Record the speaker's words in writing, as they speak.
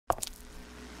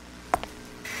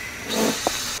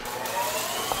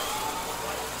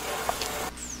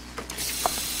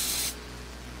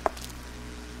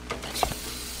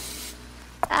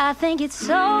I think it's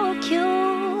so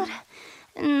cute,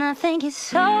 and I think it's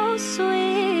so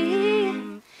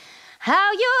sweet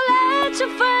how you let your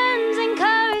friends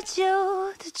encourage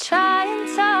you to try and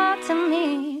talk to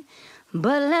me.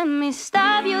 But let me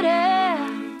stop you there,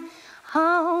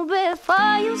 oh,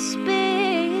 before you speak.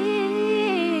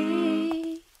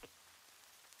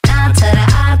 Nah to the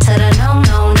I to the no,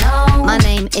 no, no. My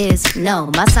name is no,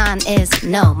 my sign is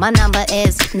no, my number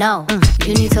is no.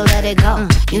 You need to let it go,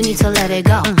 you need to let it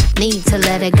go, need to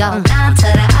let it go. Nah to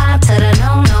the I to the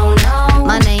no, no, no.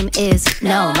 My name is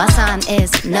no, my sign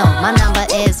is no, my number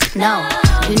is no.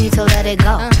 You need to let it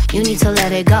go, you need to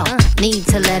let it go, need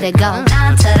to let it go.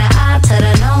 Nah to the I to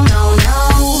the no, no,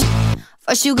 no.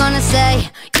 First you gonna say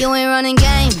you ain't running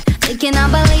game, thinking I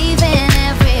believe in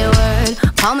every word.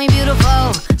 Call me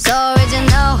beautiful, so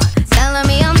original, telling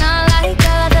me I'm not like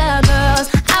other girls.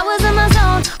 I was in my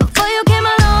zone before you came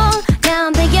along. Now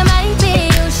I'm thinking maybe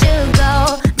you should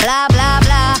go. Blah, blah,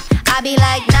 blah. I be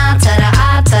like nah to the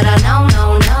I to the no,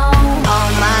 no, no. All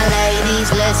my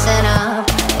ladies, listen up.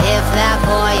 If that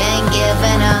boy ain't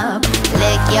giving up,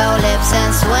 lick your lips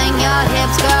and swing your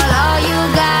hips, girl. All you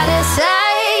gotta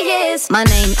say is my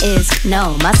name is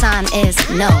no, my sign is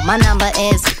no, my number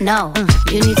is no.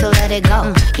 You need to let it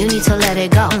go, you need to let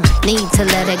it go, need to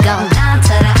let it go. Nah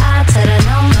to the I to the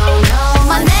no, no, no.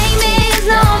 My name is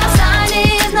no, my sign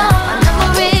is no, my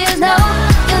number is no.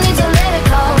 You need to let it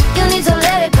go, you need to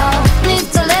let it go, need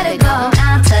to let it go.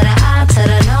 Nah to the I to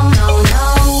the no, no, no.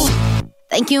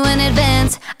 Thank you in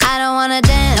advance, I don't wanna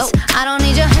dance, I don't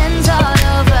need your hands all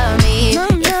over me.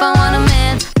 If I want a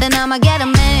man, then I'ma get a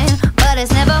man, but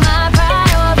it's never my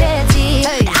priority.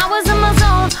 I was in my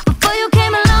zone before you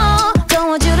came along, don't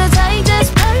want you to take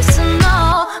this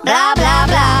personal. Blah, blah,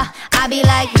 blah, I be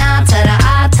like nah to the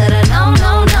I to the no,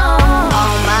 no, no.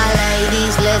 All my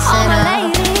ladies, listen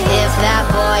up. If that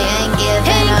boy ain't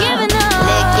giving up,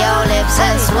 lick your lips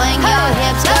and swing your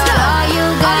hips, girl. All you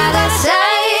gotta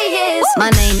say is my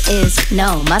name is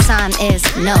no, my sign is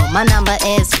no, my number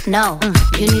is no.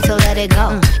 You need to let it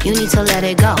go, you need to let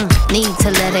it go, need to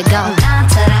let it go. Nah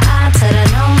to the I to the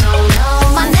no, no, no.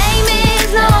 My name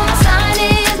is no, my sign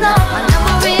is no, my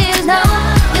number is no.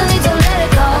 You need to let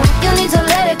it go, you need to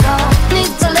let it go,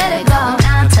 need to let it go.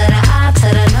 Nah to the I to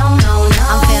the no, no, no.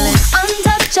 I'm feeling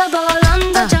untouchable,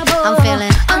 untouchable. I'm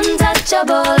feeling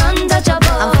untouchable,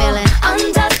 untouchable. I'm feeling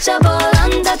untouchable,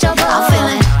 untouchable. I'm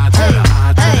feeling hey,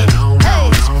 hey, hey,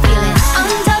 feeling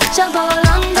untouchable,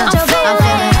 untouchable. I'm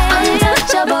feeling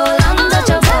untouchable,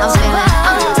 untouchable. I'm feeling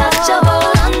untouchable,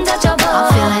 untouchable. I'm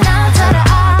feeling nah to the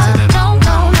I to the no,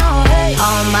 no, no.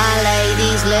 All my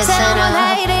ladies, listen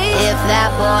up. If that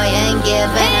boy ain't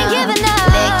giving up,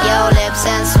 lick your lips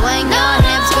and swing your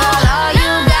hips, girl. All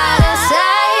you gotta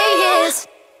say is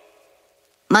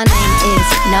my name is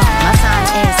no, my sign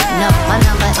is no, my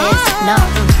number is no.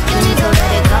 You need to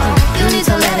let it go, you need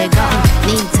to let it go,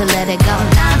 need to let it go.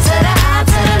 Nah to the I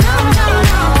to the no, no,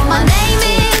 no. My name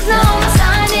is no, my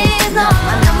sign is no,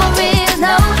 my number is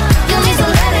no. You need to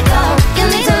let it go, you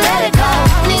need to let it go,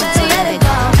 need to let it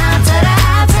go. Nah to the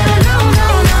I to the no, no,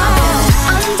 no.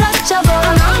 Untouchable,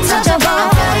 untouchable,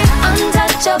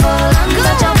 untouchable,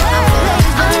 untouchable,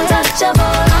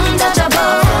 untouchable,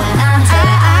 untouchable. Nah to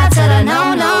the I to the no,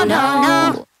 no, no, no.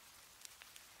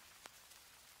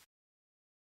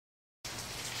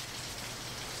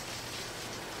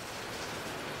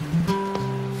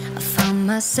 I found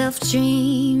myself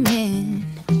dreaming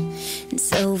in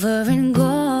silver and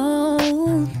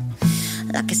gold,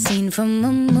 like a scene from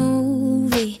a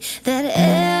movie that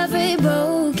every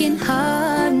broken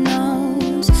heart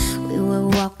knows. We were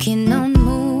walking on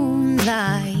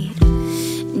moonlight,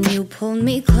 and you pulled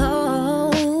me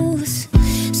close.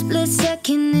 Split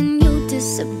second and you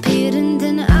disappeared, and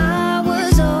then I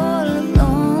was all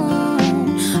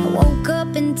alone. I woke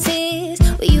up in tears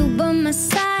with you by my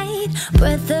side,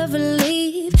 breath of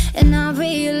relief, and I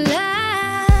realized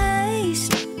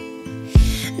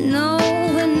no,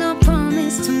 we're not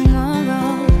promised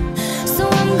tomorrow.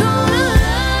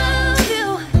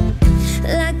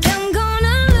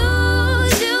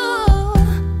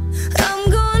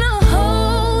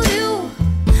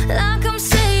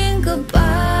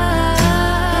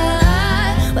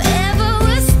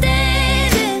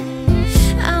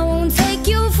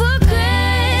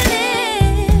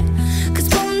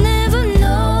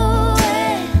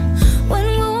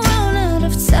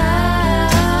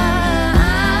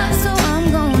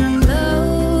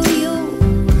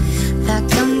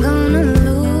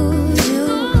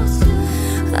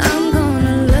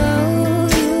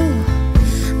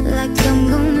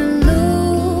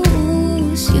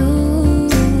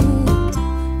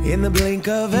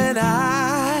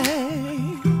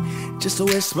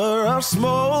 whisper of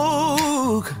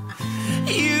smoke.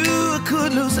 You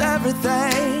could lose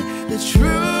everything. The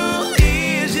truth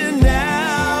is you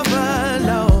never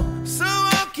know. So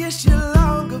I'll kiss you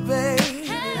longer, babe.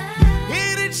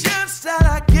 Any chance that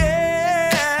I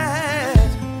get,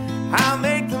 I'll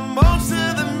make the most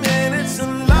of the minutes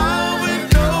alone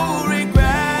with no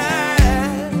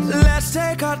regrets. Let's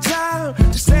take our time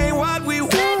to say what we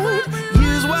want,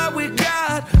 use what we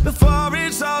got before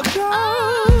it's all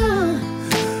gone.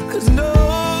 'Cause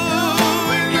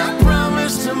knowing you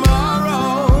promise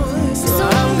tomorrow, so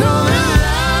I'm gonna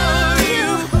love you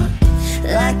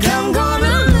like I'm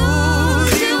gonna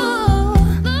lose you.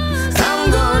 I'm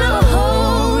gonna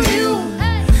hold you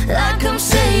like I'm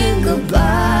saying goodbye.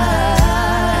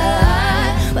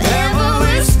 Wherever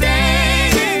we're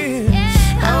standing,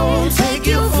 I won't take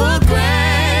you for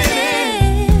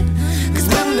granted. 'Cause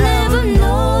we'll never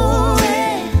know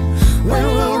it when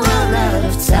we'll run out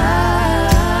of time.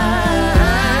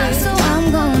 So I'm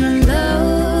gonna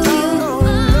love you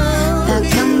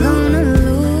like I'm gonna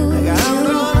lose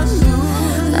you.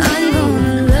 I'm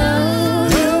gonna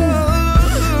love you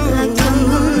like I'm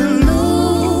gonna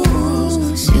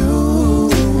lose you.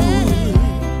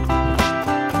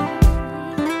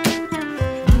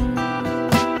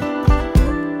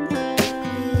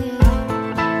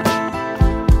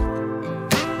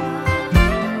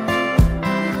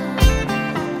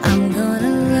 I'm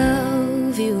gonna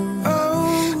love you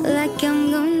like I'm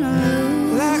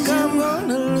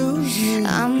gonna lose you.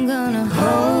 I'm gonna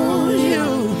hold you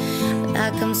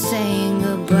like I'm saying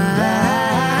goodbye.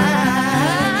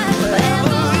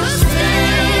 Wherever we're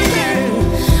standing,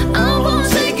 I won't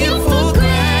take you for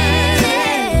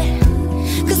granted.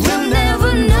 'Cause we'll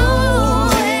never know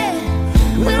it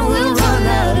when we'll run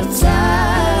out of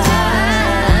time.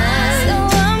 So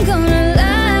I'm gonna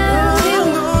love you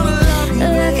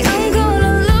like I'm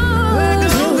gonna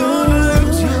lose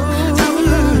you. I'm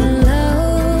gonna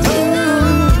love you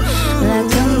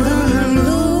like I'm gonna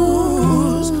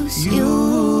lose you.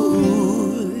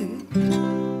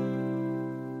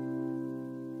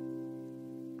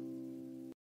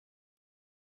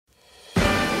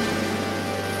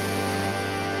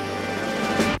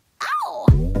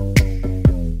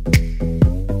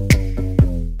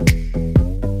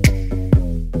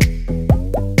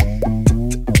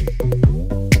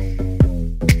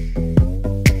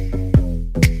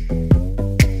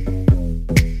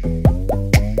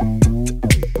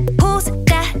 Who's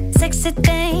that sexy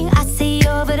thing I see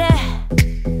over there?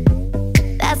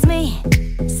 That's me,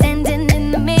 standing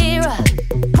in the mirror.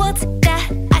 What's that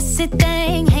icy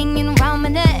thing hanging around my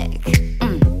neck?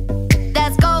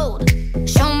 That's gold.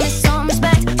 Show me some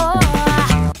respect. Oh,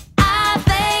 I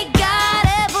thank God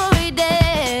every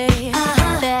day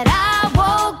that I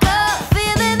woke up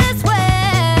feeling this way.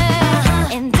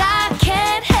 And I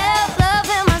can't help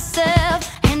loving myself,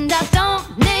 and I don't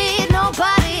need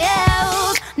nobody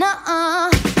else. Nuh-uh.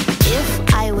 If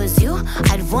I was you,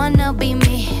 I'd wanna be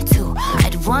me too.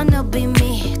 I'd wanna be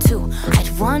me too. I'd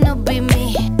wanna be me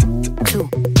too.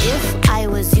 If I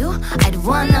was you, I'd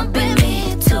wanna be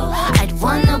me too. I'd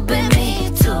wanna be me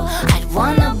too. I'd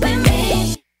wanna be me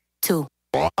too.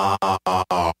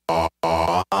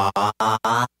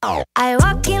 I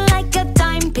walk in like a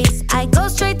timepiece. I go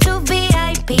straight to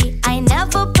VIP. I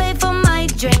never pay for my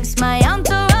drinks. My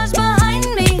entourage behind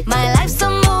me. My life's a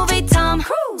movie, Tom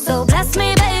Cruise. So bless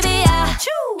me, baby,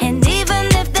 and even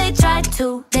if they try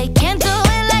to, they can't do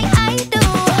it like I do.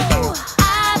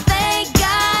 I thank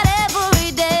God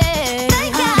every day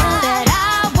that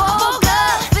I woke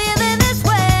up feeling this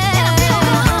way.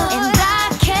 And I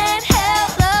can't help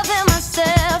loving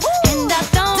myself, and I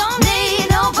don't need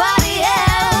nobody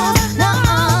else. No,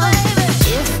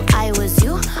 if I was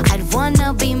you, I'd wanna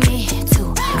be me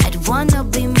too. I'd wanna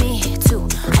be me too.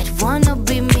 I'd wanna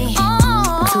be me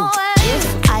too. If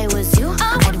I was you,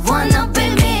 I'd wanna be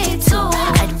me too.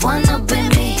 I'd wanna be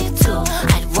me too.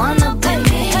 I'd wanna be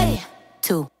me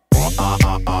too.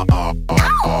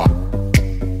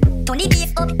 Tony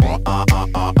beef up.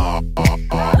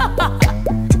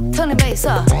 Tony bass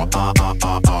up.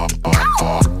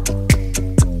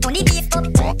 Tony beef up.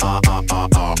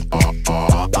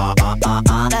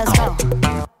 Let's go.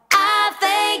 I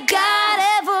thank God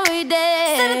every day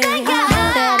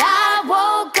that I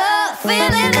woke up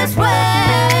feeling this way.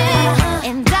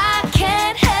 And I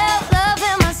can't help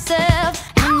loving myself,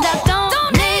 and I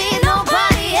don't need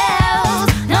nobody else.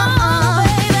 No,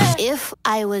 if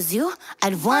I was you,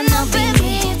 I'd wanna be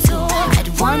me too. I'd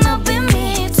wanna be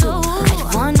me too. I'd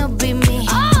wanna be me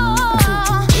too.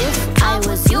 If I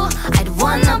was you, I'd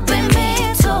wanna be me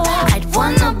too. I'd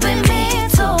wanna be me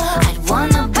too. I'd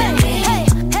wanna be me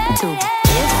too.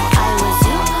 If I was you,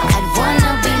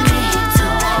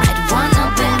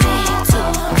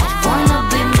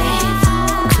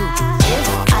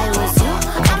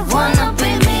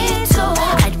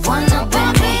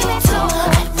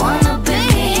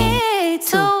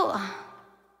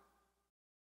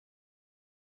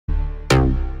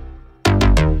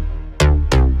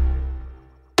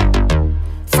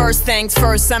 First things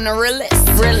first, I'm the realest.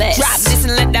 Drop this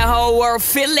and let the whole world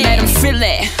feel it. Let them feel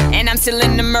it. And I'm still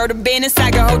in the murder business.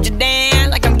 I can hold you down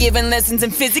like I'm giving lessons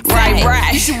in physics.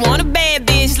 Right. You should want a bad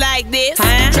bitch like this.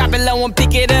 Drop it low and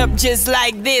pick it up just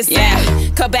like this.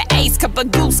 Cup of ace, cup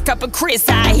of goose, cup of Chris.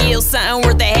 High heels, something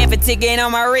worth a half a ticket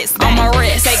on my wrist.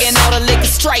 Taking all the liquor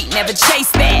straight, never chase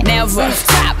that. Never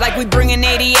top like we bringing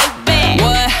 88 back.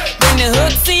 What? Bring the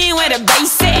hooks in where the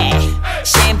bass at.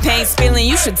 Champagne spilling,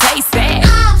 you should taste that.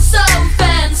 I'm so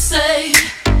fancy,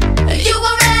 you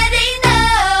already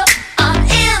know. I'm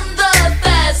in the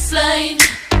fast lane,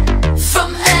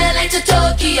 from LA to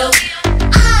Tokyo.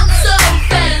 I'm so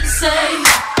fancy,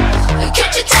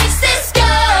 can't you taste this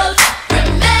gold?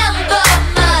 Remember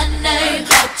my name,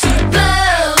 how to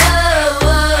blow.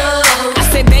 I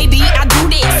said, baby, I do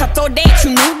this. I thought that you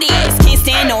knew this. Can't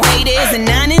stand no haters and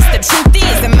honest. The truth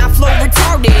is that my flow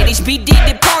retarded. HB did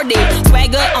departed.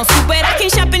 Swagger on stupid. I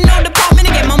can't shop in no department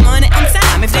and get my money on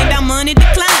time. If they about money,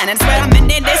 decline. I swear I'm in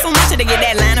that day so much to get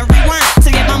that line of rewind. To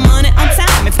get my money on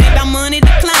time. If they about money,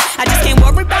 decline. I just can't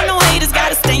worry about no haters.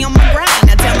 Gotta stay on my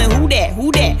grind. Now tell me who that?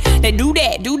 They do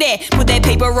that. Put that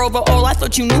paper over all. I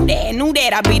thought you knew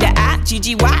that. I be the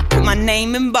I-G-G-Y. Put my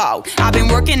name in bold. I've been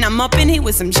working, I'm up in here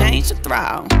with some change to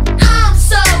throw. I'm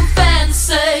so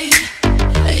fancy,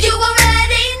 you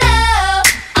already know.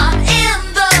 I'm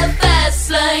in the fast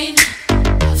lane,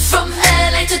 from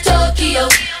LA to Tokyo.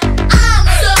 I'm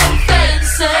so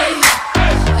fancy,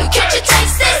 can't you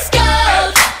taste this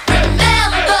gold?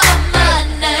 Remember my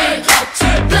name, how to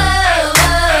blow.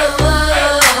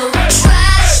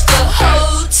 Trash the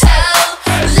hotel,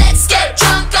 let's get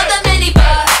drunk on the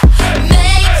minibar.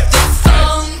 Make the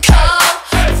phone call,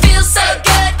 feel so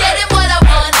good getting what I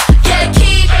want. Yeah,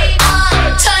 keep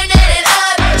on turning it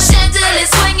up, chandelier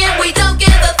swinging, we don't give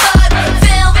a fuck.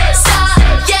 Film star,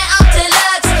 yeah, I'm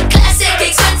deluxe, classic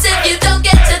expensive, you don't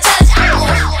get to touch.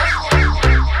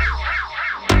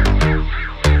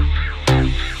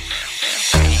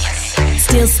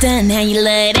 Still stunned how you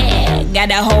love that. Got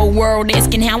the whole world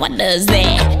asking how I does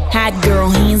that. Hot girl,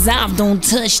 hands off, don't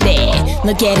touch that.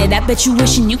 Look at it, I bet you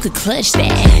wishing you could clutch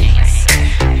that.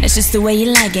 That's just the way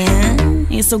you like it, huh?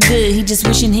 Ain't so good, he just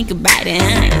wishing he could bite it,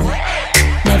 huh?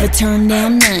 Never turn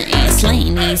down nothing.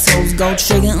 Slaying these hoes, go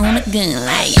trigger on a gun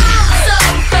like. I'm so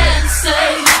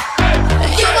fancy,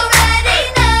 you already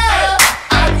know.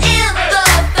 I'm in the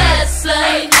fast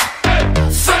lane,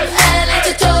 from LA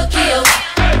to Tokyo.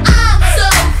 I'm so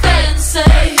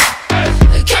fancy,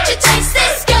 can't you taste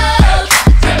this gold?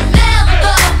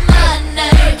 Remember my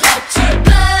name, how to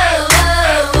blow.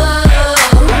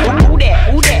 Who that?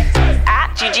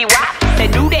 I-G-G-Y. They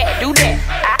do that.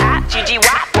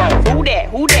 I-G-G-Y. Who that?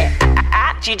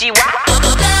 I-G-G-Y.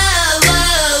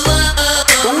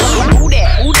 Who that?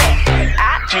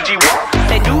 I-G-G-Y.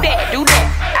 They do that.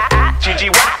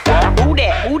 I-G-G-Y. Who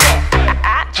that?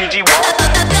 I-G-G-Y.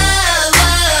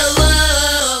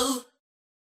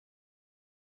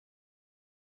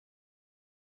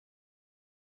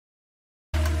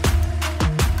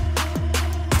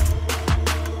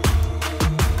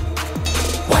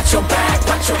 Watch your back,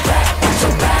 watch your back, watch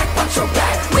your back, watch your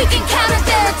back. We can counter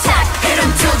their attack, Hit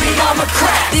 'em till the armor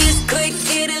cracks. this click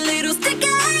get a little sticky.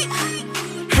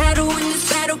 How to win this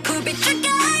battle could be tricky,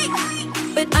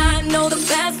 but I know the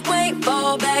best way.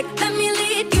 Fall back, let me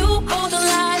lead you. Hold the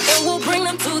line and we'll bring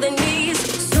them to their knees.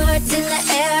 Swords in the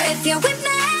air if you're with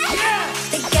me.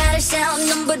 They gotta shout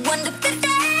numbered 1 to 50.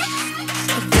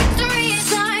 Victory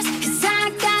is ours, 'cause I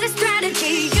got a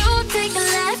strategy. You take a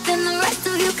left and the rest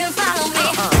of you can follow me.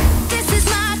 This is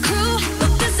my crew,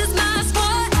 but this is my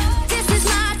squad. This is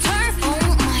my turf. Oh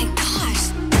my gosh.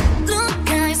 Look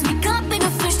guys, we got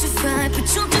bigger fish to fry. Put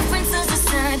your differences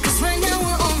aside, 'cause right now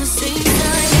we're on the same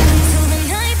side. Till the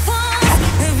night falls,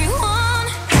 everyone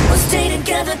will stay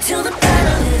together till the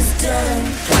battle is done.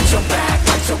 Watch your back,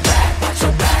 watch your back, watch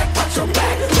your back, watch your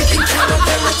back. We can counter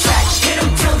their attack. Hit 'em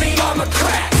till the armor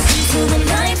cracks. Till the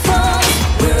night falls,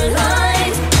 we're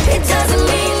alive. It doesn't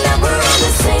mean that we're on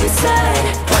the same side.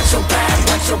 Watch your back,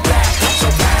 watch your back, watch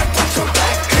your back, watch your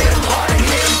back. Hit 'em hard and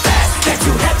hit 'em fast. They're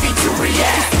too heavy to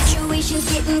react. Situation's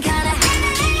getting kinda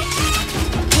heavy.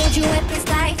 Hold your weapons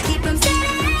tight, keep 'em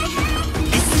steady.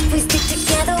 'Cause if we stick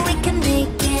together, we can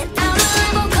make it out of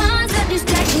rival cars that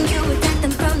distraction you. Attack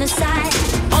them from the side.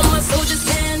 All my soldiers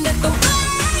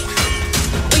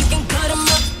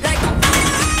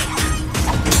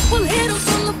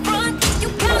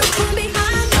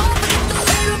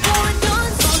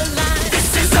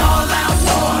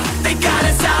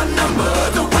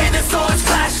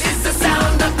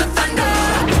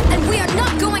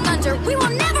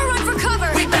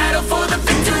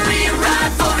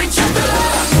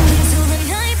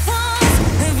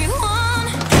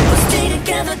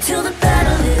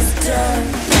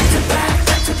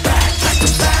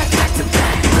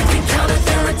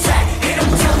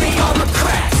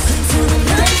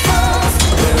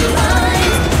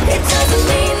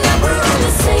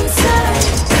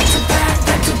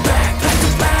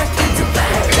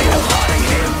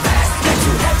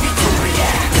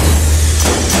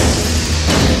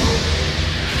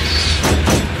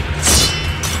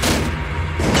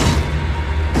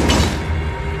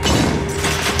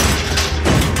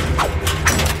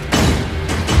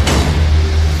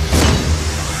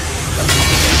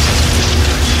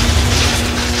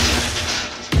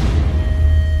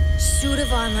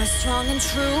of armor, strong and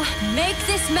true. Make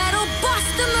this metal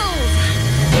bust a move.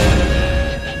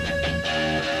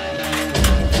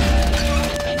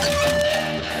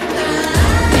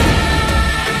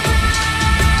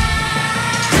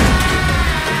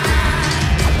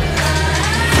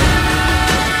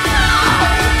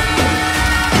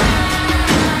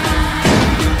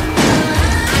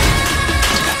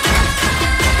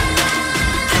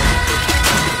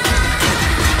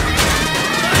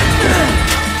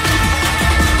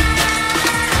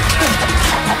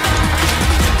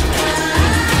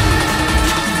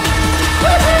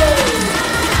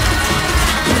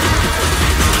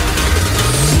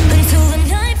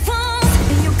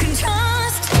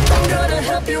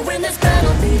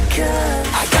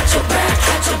 I got your back,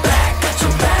 got your back, got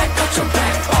your back, got your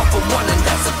back. All for one and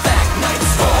that's a fact.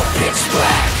 Nights fall pitch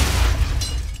black.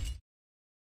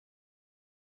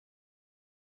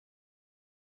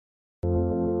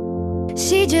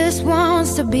 She just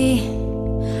wants to be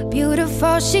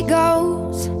beautiful. She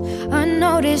goes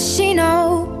unnoticed. She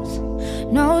knows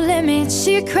no limits.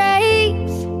 She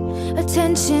craves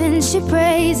attention. She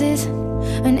praises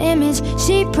an image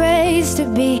she prays to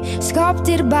be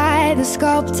sculpted by the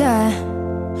sculptor.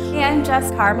 Hey, I'm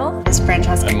Jess Carmel. It's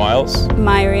Francesca. I'm Miles.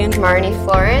 Myrian. Marnie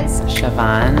Florence.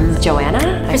 Siobhan.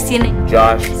 Joanna. Christina.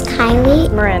 Josh. It's Kylie.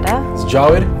 Miranda. It's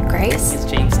Jawed. Grace. It's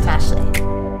James. Ashley.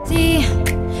 See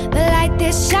the light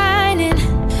that's shining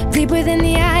deeper than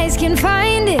the eyes can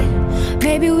find it.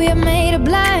 Maybe we're made of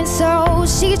blind, so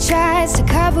she tries to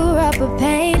cover up her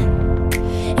pain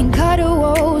and cut her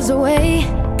woes away.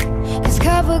 Cause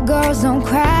cover girls don't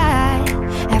cry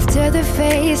after the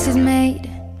face is made.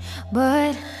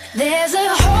 But there's a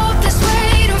hope that's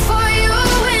waiting for you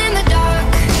in the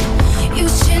dark. You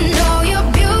should know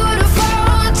you're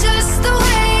beautiful just the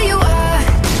way you are.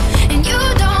 And you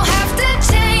don't have to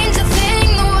change a thing,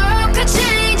 the world could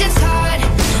change, it's hard.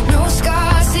 No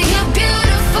scars, see you're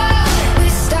beautiful.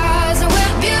 With stars and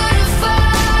we're beautiful.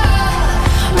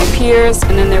 My peers,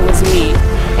 and then there was me.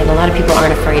 And a lot of people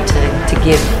aren't afraid to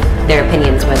give their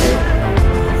opinions, whether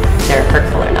they're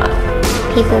hurtful or not.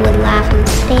 People would laugh and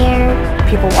stare.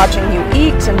 People watching you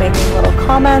eat and making little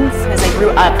comments. Because I grew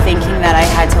up thinking that I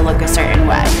had to look a certain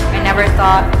way. I never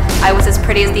thought I was as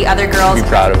pretty as the other girls. Be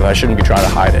proud of it. I shouldn't be trying to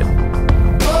hide it.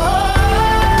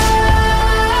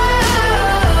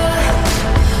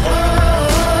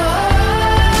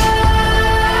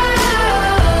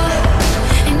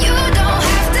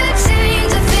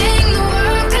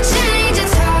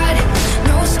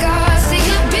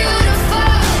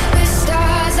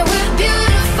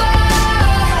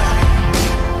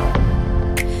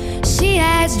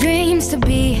 Dreams to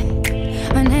be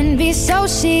an envy, so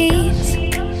she's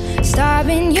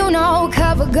starving. You know,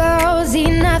 cover girls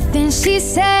eat nothing. She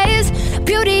says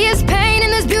beauty is pain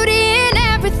and there's beauty in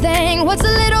everything. What's a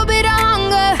little bit of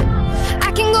hunger?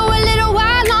 I can go a little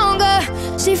while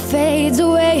longer. She fades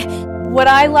away. What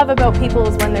I love about people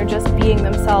is when they're just being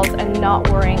themselves and not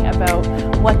worrying about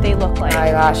what they look like.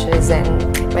 Eyelashes and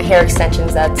my hair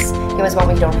extensions, it was what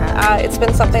we don't have. It's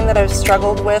been something that I've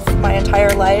struggled with my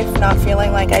entire life, not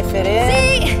feeling like I fit in.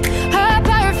 See, her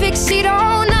perfect, she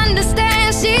don't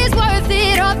understand. She's worth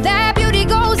it, all that beauty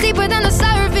goes deeper than the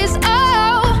surface.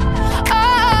 Oh,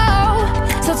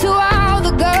 oh. So to all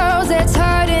the girls that's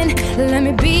hurting, let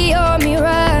me be your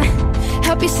mirror.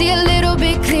 Help you see a little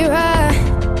bit clearer.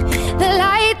 The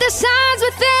light that shines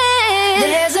within.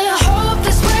 There's a hope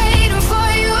that's waiting for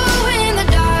you in the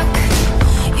dark.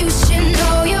 You should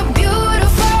know you're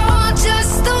beautiful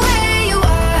just the way you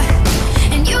are.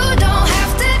 And you don't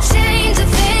have to change a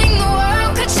thing, the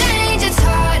world could change, it's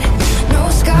hard.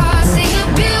 No scars, see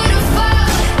you're beautiful.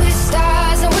 With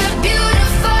stars and we're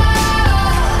beautiful.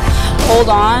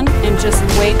 Hold on and just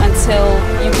wait until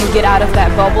you can get out of that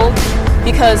bubble.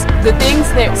 Because the things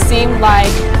that seem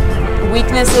like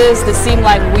weaknesses, that seem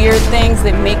like weird things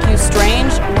that make you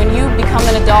strange, when you become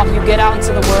an adult, you get out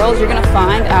into the world, you're going to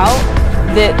find out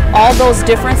that all those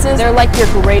differences, they're like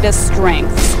your greatest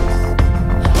strengths.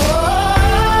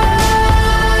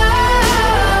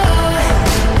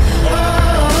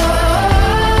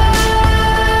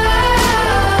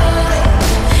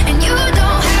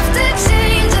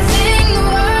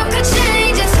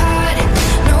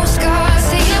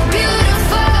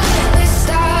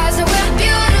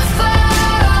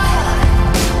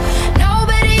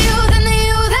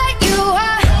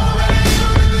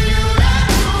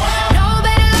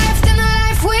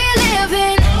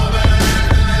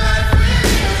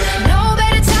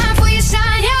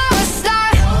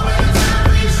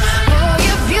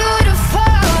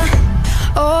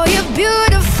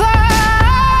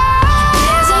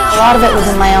 lot of it was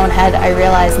in my own head, I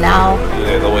realize now.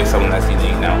 There's always someone that's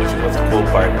unique now, which is the cool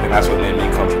part, and that's what made me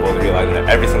comfortable to realizing that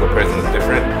every single person is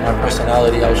different. My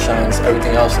personality outshines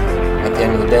everything else at the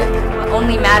end of the day. What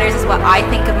only matters is what I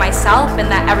think of myself, and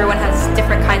that everyone has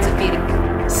different kinds of beauty.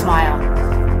 Smile.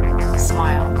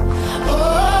 Smile.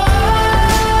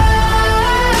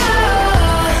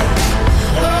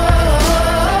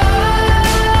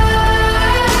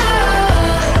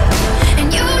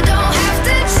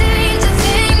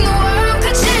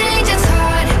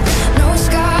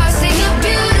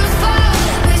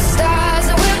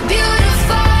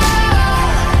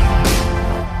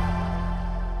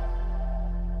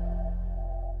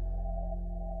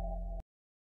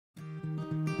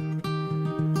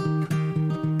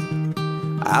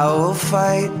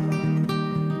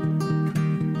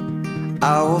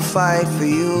 I will fight for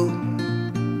you.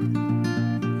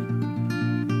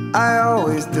 I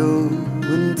always do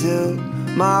until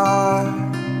my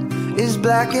heart is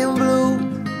black and blue.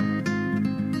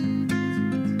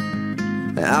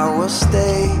 And I will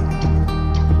stay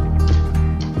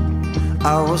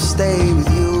with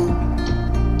you.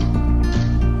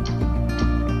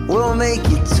 We'll make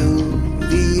it to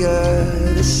the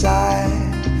other side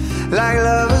like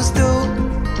lovers do.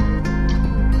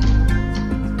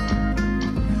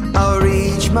 I'll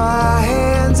reach my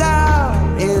hands out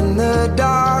in the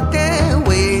dark and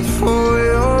wait for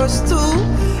yours to,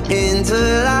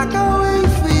 until I can wait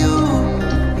for you.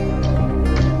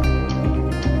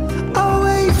 I'll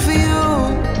wait for you.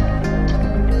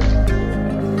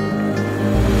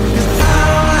 'Cause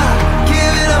I'm not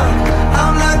giving up.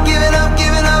 I'm not giving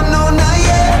up, no, not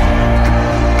yet.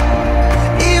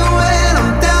 Even when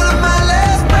I'm down to my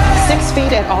last breath. 6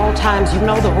 feet at all times, you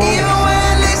know the rules. Even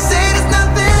when they say there's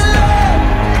nothing left,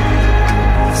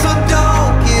 so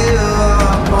don't give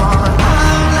up on.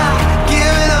 I'm not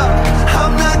giving up.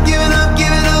 I'm not giving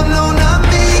up, no, not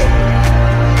me.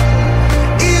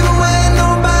 Even when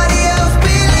nobody else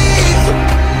believes,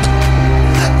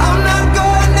 I'm not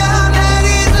going down that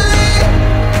easily.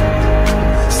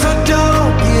 So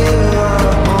don't give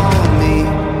up on me.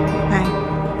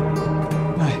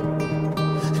 Right.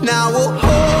 Now we'll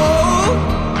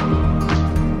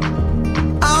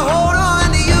I'll hold on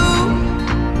to you.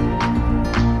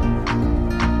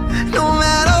 No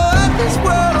matter what this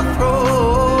world will throw,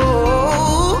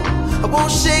 it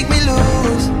won't shake me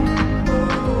loose.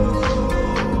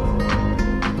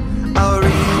 I'll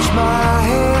reach my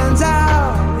hands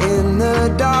out in the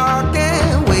dark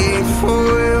and wait for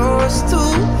yours to,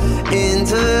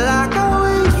 until I can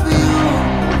wait for you.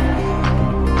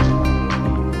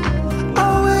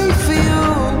 I'll wait for you.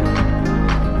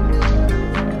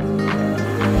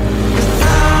 'Cause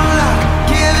I'm not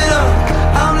giving up.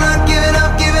 I'm not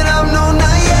giving up, no,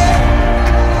 not yet.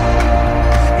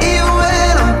 Even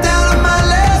when I'm down to my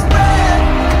last breath.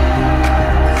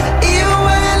 Even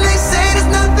when they say there's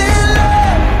nothing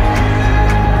left.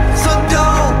 So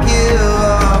don't give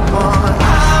up on.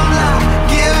 I'm not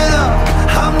giving up.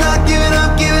 I'm not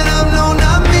giving up, no,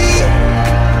 not me.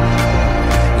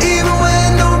 Even when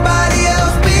nobody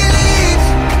else believes,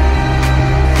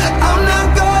 I'm not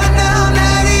going down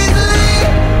that easily.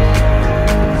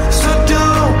 So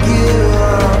don't give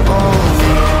up on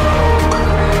me.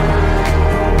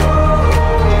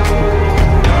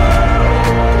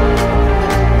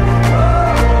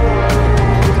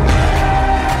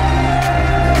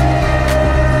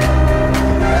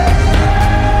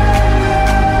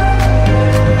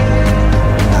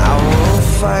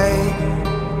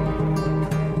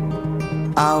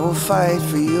 I will fight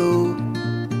for you.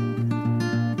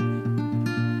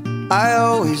 I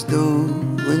always do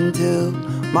until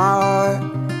my heart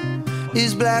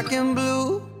is black and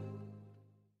blue.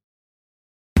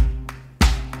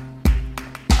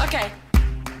 Okay,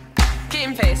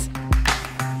 game face.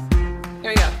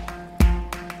 Here we go.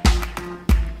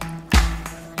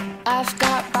 I've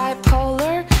got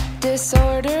bipolar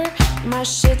disorder. My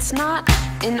shit's not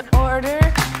in order.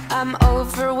 I'm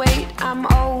overweight, I'm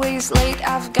always late.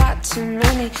 I've got too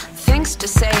many things to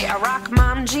say. I rock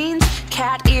mom jeans,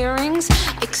 cat earrings,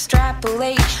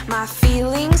 extrapolate my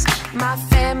feelings. My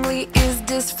family is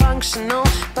dysfunctional,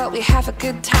 but we have a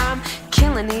good time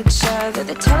killing each other.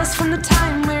 They tell us from the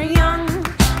time we're young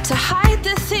to hide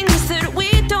the things that we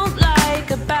don't like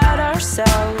about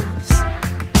ourselves,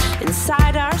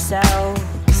 inside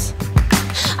ourselves.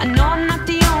 I know I'm not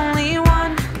the only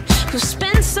one who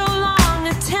spent so long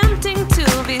attempting to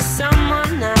be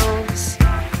someone else.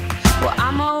 Well,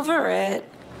 I'm over it.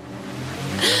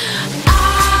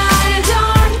 I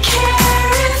don't care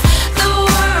if the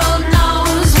world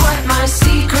knows what my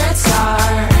secrets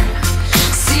are.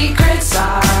 Secrets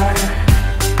are.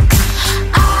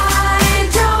 I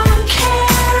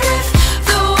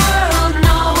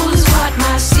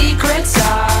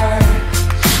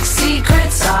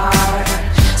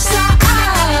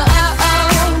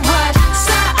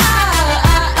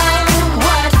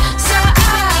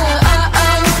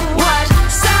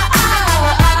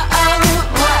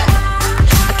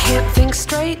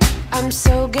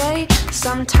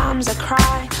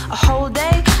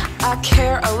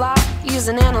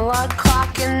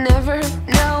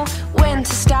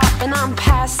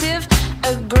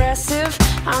aggressive.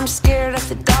 I'm scared of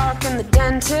the dark and the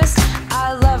dentist.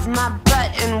 I love my butt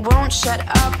and won't shut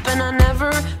up, and I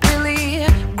never really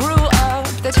grew up.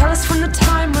 They tell us from the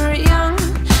time we're young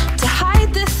to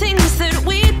hide the things that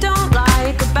we don't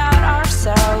like about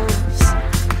ourselves,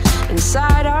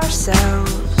 inside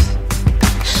ourselves.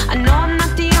 I know I'm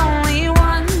not the only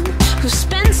one who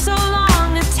spent so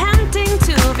long attempting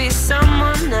to be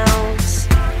someone else.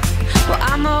 Well,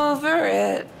 I'm over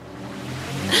it.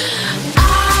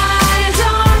 I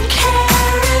don't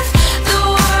care if the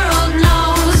world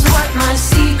knows what my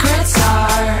secrets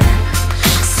are.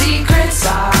 Secrets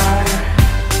are.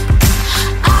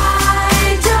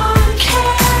 I don't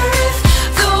care if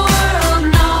the world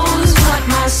knows what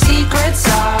my secrets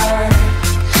are.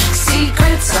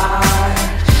 Secrets are.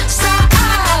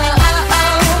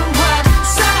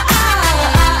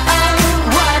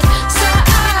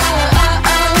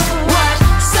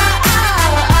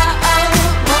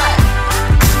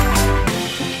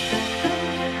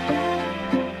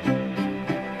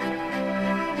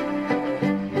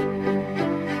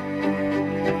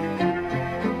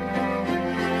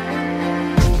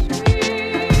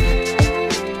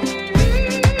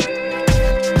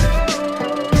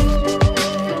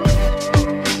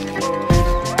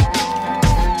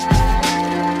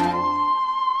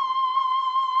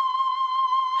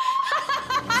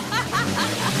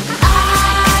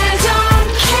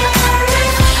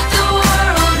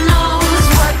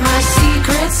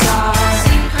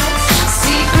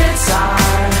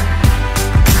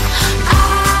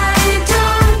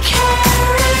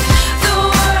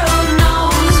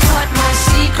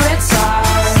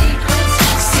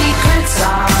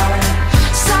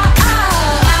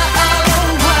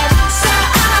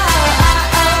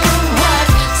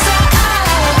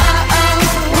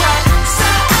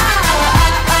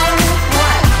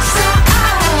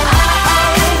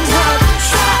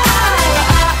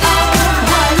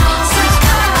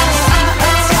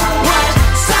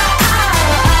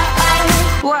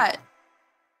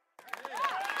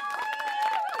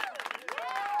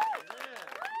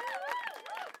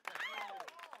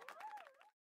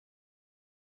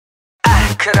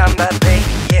 Caramba, baby,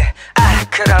 yeah.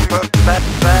 Caramba,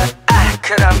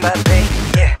 caramba, baby,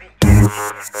 yeah.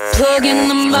 Plug in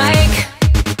the mic,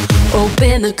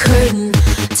 open the curtain,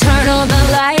 turn on the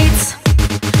lights.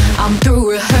 I'm through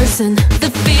rehearsing,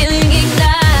 the feeling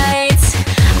ignites.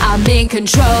 I'm in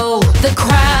control, the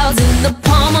crowd's in the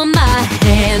palm of my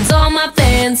hands. On my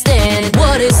bandstand,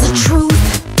 what is the truth?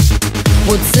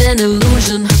 What's an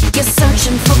illusion? You're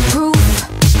searching for proof.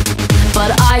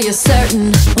 But are you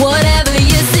certain whatever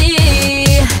you see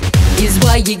is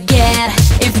what you get?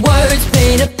 If words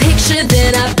paint a picture,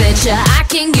 then I bet you I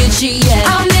can get you yet.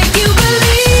 I'll make you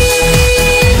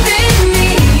believe in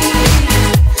me.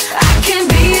 I can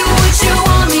be what you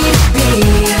want me to be.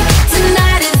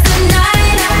 Tonight is the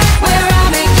night where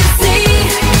I'll make you see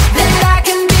that I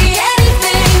can be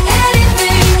anything,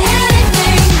 anything,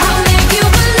 anything. I'll make you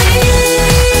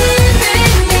believe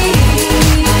in me.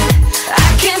 I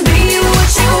can be what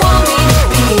you want me to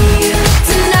be.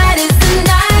 Tonight is the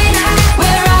night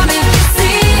where I'll make you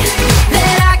see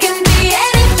that I can be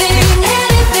anything,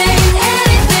 anything,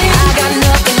 anything. I got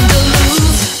nothing to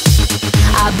lose.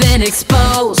 I've been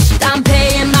exposed. I'm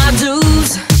paying my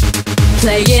dues.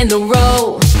 Playing the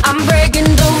role. I'm breaking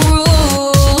the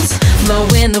rules.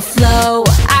 Flowing the flow.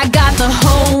 I got the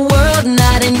whole world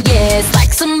nodding yes,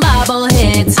 like some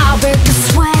bobbleheads. I'll break the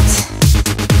sweat.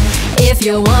 If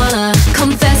you wanna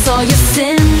confess all your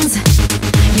sins,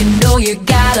 you know you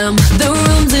got 'em. The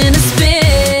room's in a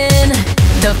spin.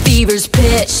 The fever's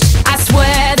pitched. I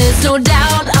swear there's no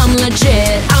doubt I'm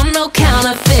legit. I'm no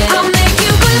counterfeit. I'll make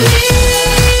you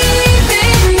believe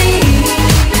in me.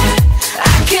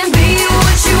 I can be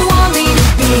what you want me to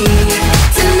be.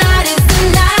 Tonight is the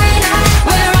night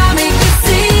where I'll make you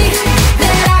see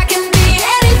that I can be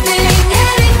anything,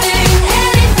 anything,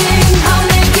 anything. I'll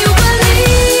make you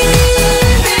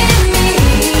believe in me.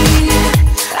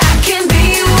 I can be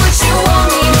what you want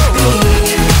me to be.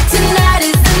 Tonight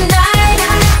is the night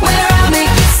where I'll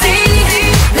make you see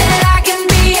that I can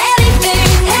be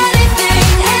anything, anything,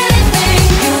 anything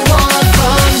you want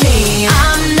from me.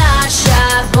 I'm not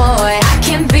shy, boy. I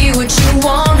can be what you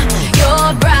want. You're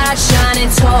a bright, shiny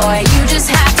toy. You just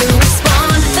have to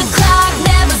respond. The clock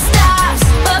never stops,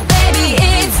 but baby,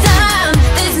 it's time.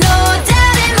 There's no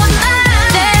doubt in my mind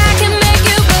that I can make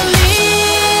you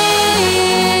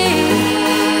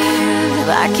believe.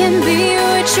 I can be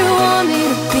what you want me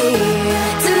to be.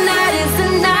 Tonight is the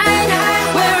night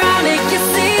where I'll make you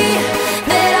see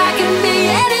that I can be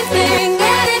anything,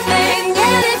 anything,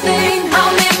 anything.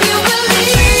 I'll make you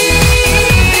believe.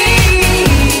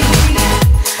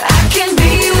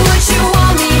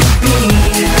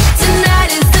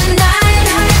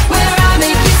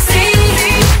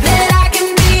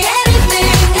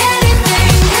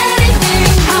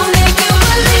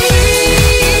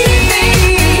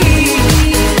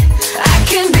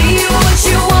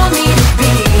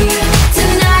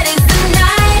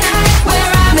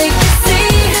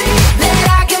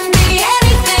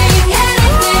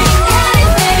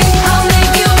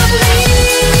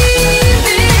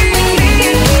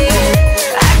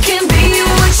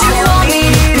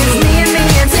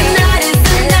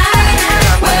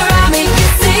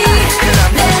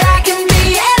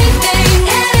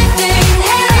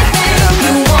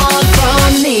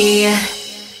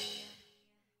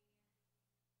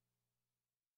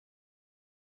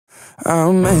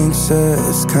 I'm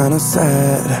anxious, kinda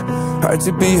sad. Hard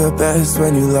to be your best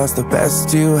when you lost the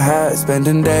best you had.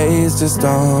 Spending days just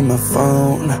on my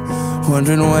phone,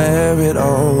 wondering where it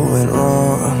all went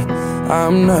wrong.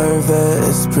 I'm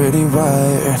nervous, pretty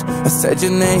wired. I said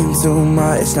your name too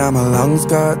much, now my lungs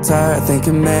got tired.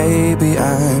 Thinking maybe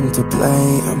I'm to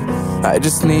blame. I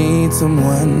just need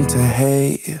someone to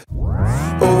hate.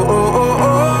 Oh, oh, oh,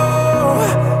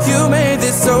 oh, you made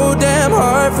this so damn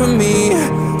hard for me.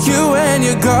 You and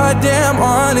your goddamn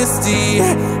honesty,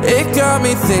 it got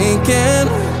me thinking.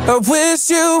 I wish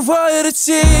you would've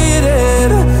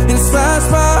cheated and smashed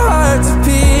my heart to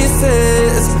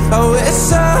pieces. I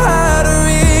wish I had a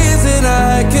reason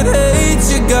I could hate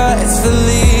you guys for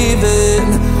leaving.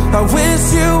 I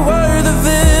wish you were the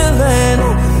villain,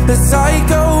 the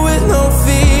psycho with no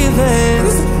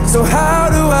feelings. So how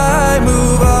do I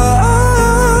move on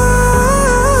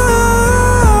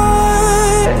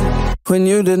when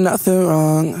you did nothing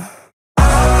wrong?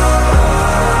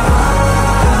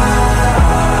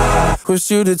 Wish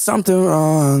you did something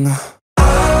wrong,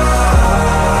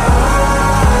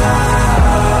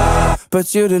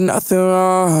 but you did nothing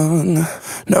wrong.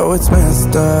 No, it's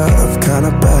messed up,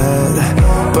 kinda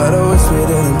bad, but I wish we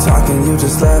didn't talk and you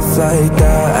just left like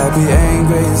that. I'd be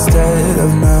angry instead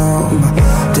of numb.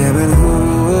 Damn it,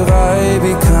 who have I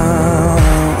become?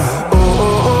 Oh,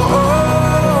 oh, oh, oh,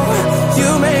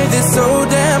 you made this so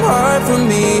damn hard for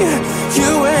me.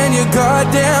 You and your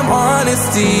goddamn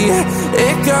honesty,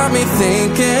 it got me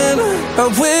thinking. I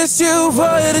wish you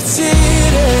would've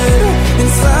cheated and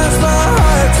slashed my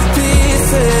heart to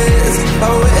pieces.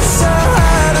 I wish I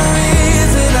had a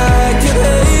reason I could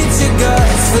hate you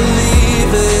guys for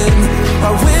leaving.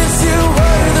 I wish you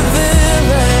were the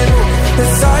villain, the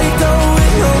psycho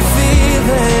with no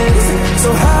feelings. So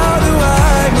how do I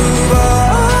move on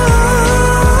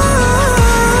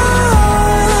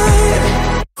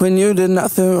when you did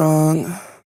nothing wrong?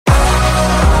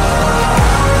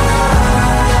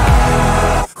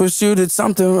 Wish you did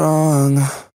something wrong,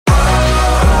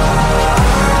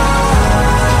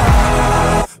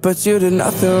 but you did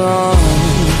nothing wrong.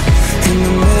 In the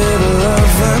middle of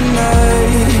the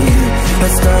night, I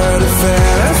started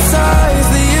fantasize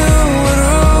that you would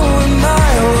ruin my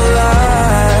whole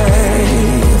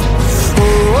life.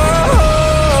 Oh, oh,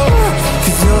 oh,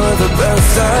 'cause you're the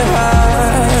best I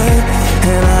had,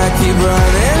 and I keep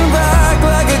running back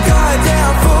like a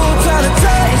goddamn fool trying to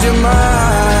change your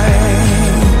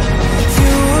mind.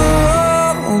 You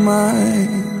were all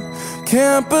mine.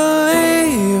 Can't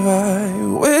believe I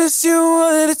wish you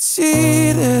would've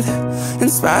cheated and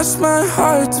smashed my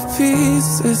heart to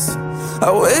pieces. I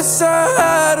wish I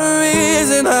had a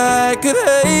reason I could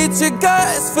hate you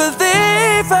guys for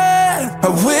leaving. I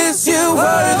wish you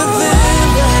were the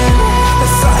villain, a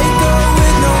psycho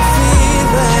with no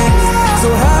feelings. So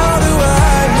how do I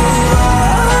move on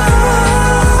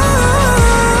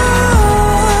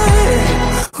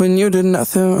when you did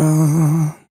nothing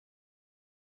wrong?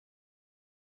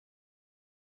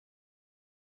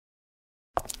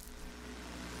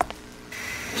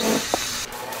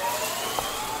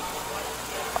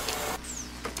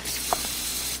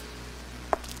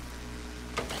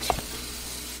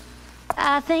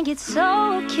 I think it's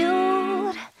so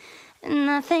cute, and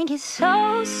I think it's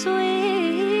so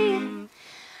sweet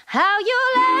how you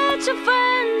let your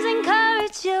friends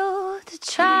encourage you to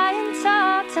try and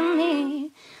talk to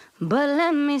me. But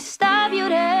let me stop you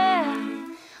there,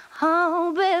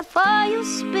 oh, before you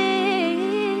speak.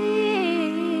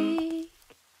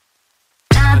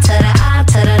 I to the I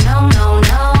to the no, no,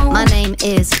 no. My name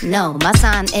is no, my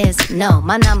sign is no,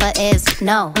 my number is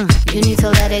no. You need to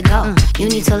let it go, you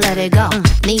need to let it go,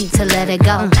 need to let it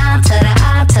go. I to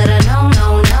the no,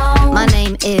 no, no. My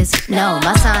name is no,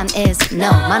 my sign is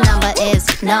no, my number is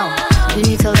no. You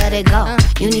need to let it go,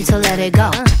 you need to let it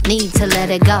go, need to let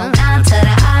it go. I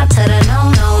to the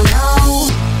no, no, no.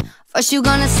 First you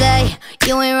gonna say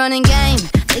you ain't running game,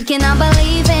 thinking I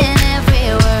believe in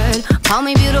every word. Call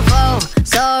me beautiful,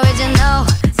 so original,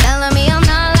 telling me I'm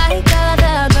not like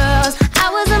other girls. I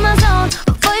was in my zone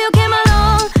before you came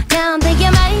along. Now I'm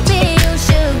thinking maybe you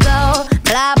should go.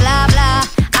 Blah blah blah,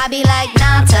 I be like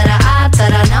nah to the I to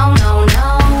the no, no, no.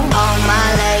 All my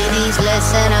ladies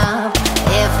listen up,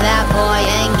 if that boy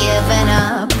ain't giving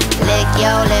up, lick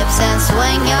your lips and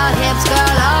swing your hips,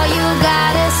 girl, all you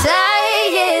gotta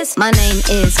say is my name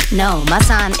is no, my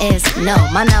sign is no,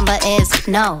 my number is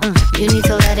no. You need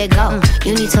to let it go,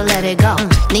 you need to let it go,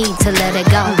 need to let it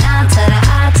go. I to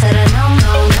the no,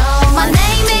 no, no. My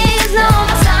name is no,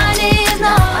 my sign is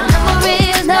no, my number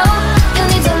is no. You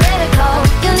need to let it go,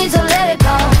 you need to let it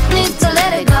go, need to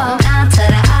let it go. I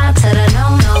to the no,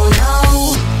 no, no.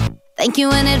 Thank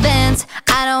you in advance,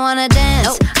 I don't wanna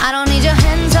dance. I don't need your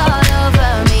hands all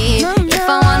over me. If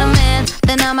I want a man,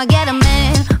 then I'ma get a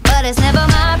man, but it's never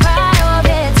my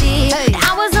priority.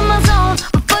 I was in my zone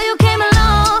before you came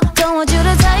along. Don't want you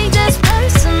to take this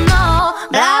personal.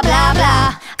 Blah, blah,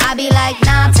 blah. I be like,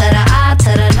 nah to the I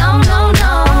to the no, no,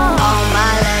 no. All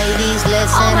my ladies,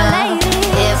 listen up.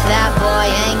 If that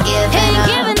boy ain't giving up,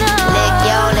 lick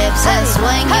your lips and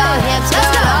swing your hips,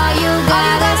 girl. All you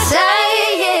gotta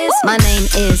say is, my name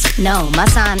is no, my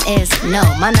sign is no,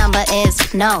 my number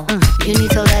is no. You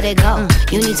need to let it go,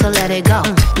 you need to let it go,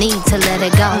 need to let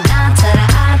it go. Nah to the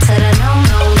I to the no,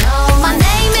 no, no. My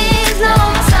name is no,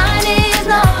 my sign is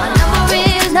no, my number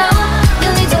is no. You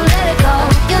need to let it go,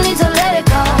 you need to let it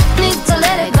go, need to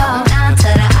let it go. Nah to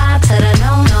the I to the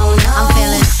no, no, no. I'm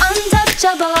feeling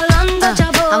untouchable,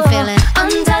 untouchable. I'm feeling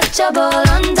untouchable,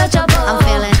 untouchable. I'm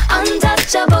feeling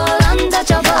untouchable,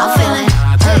 untouchable. I'm feeling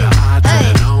hey, hey,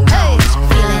 hey.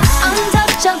 Feeling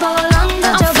untouchable,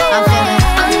 untouchable. I'm feeling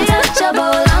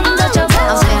untouchable, untouchable.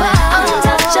 I'm feeling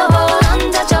untouchable,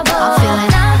 untouchable. I'm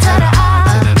feeling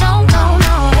no, no,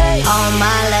 no. All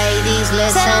my ladies,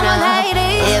 listen up.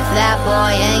 If that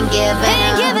boy ain't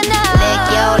giving up, lick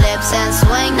your lips and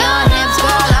swing your hips,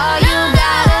 girl. All you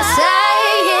gotta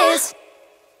say is,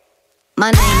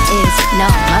 my name is no,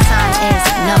 my sign is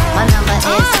no, my number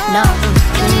is no.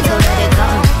 You need to let it go,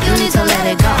 you need to let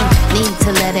it go, need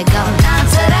to let it go. Nah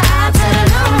to the I to the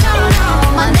no, no,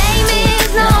 no. My name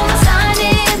is no, my sign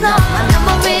is no, my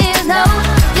number is no.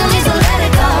 You need to let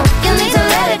it go, you need to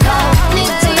let it go, need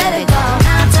to let it go.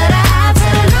 Nah to the I to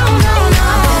the no, no, no.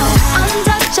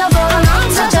 Untouchable,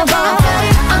 untouchable,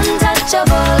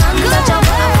 untouchable,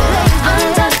 untouchable,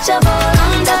 untouchable,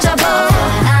 untouchable.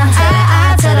 Nah to the I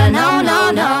to the no, no,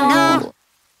 no.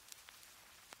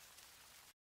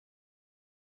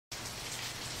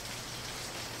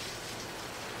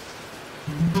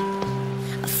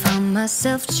 I found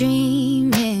myself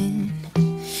dreaming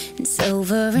in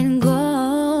silver and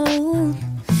gold,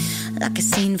 like a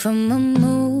scene from a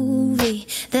movie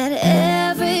that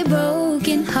every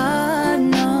broken heart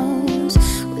knows.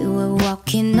 We were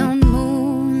walking on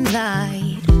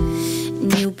moonlight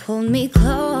and you pulled me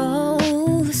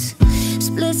close.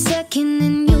 Split second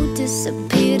and you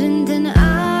disappeared, and then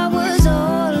I was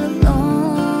all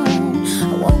alone.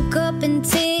 I woke up in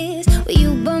tears with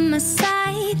you by my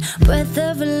side, breath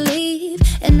of relief,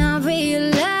 and I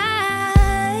realized,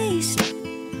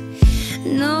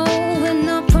 no, we're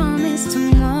not promised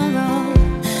tomorrow.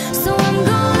 So I'm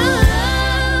gonna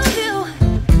love you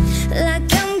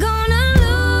like I'm gonna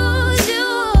lose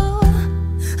you.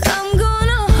 I'm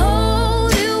gonna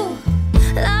hold you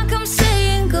like I'm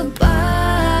saying goodbye.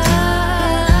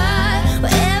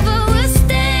 Wherever we're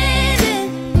standing,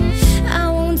 I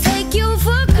won't take you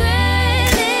for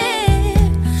granted,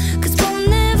 'cause we'll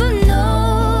never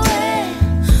know it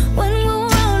when we'll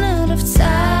run out of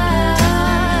time.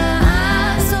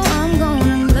 So I'm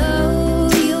gonna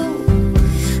love you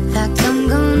like I'm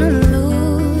gonna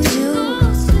lose you.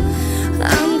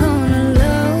 I'm gonna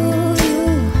love you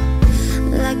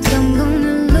like I'm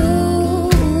gonna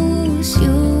lose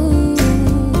you.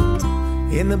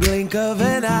 In the blink of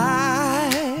an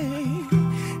eye,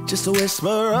 just a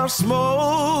whisper of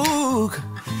smoke,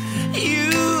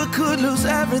 you could lose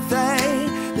everything.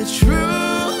 The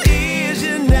truth is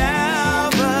you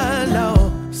never know.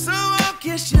 So I'll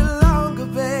kiss you longer,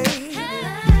 babe.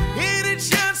 Any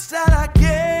chance that I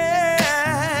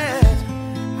get,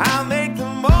 I'll make the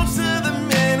most of the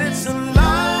minutes in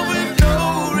love with no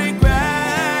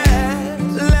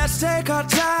regrets. Let's take our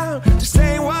time to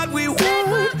say what we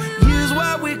want, use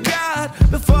what we got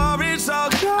before it's all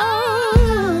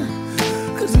gone.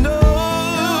 'Cause no,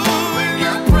 we're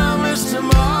not promised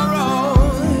tomorrow.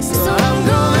 So I'm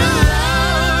gonna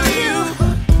love you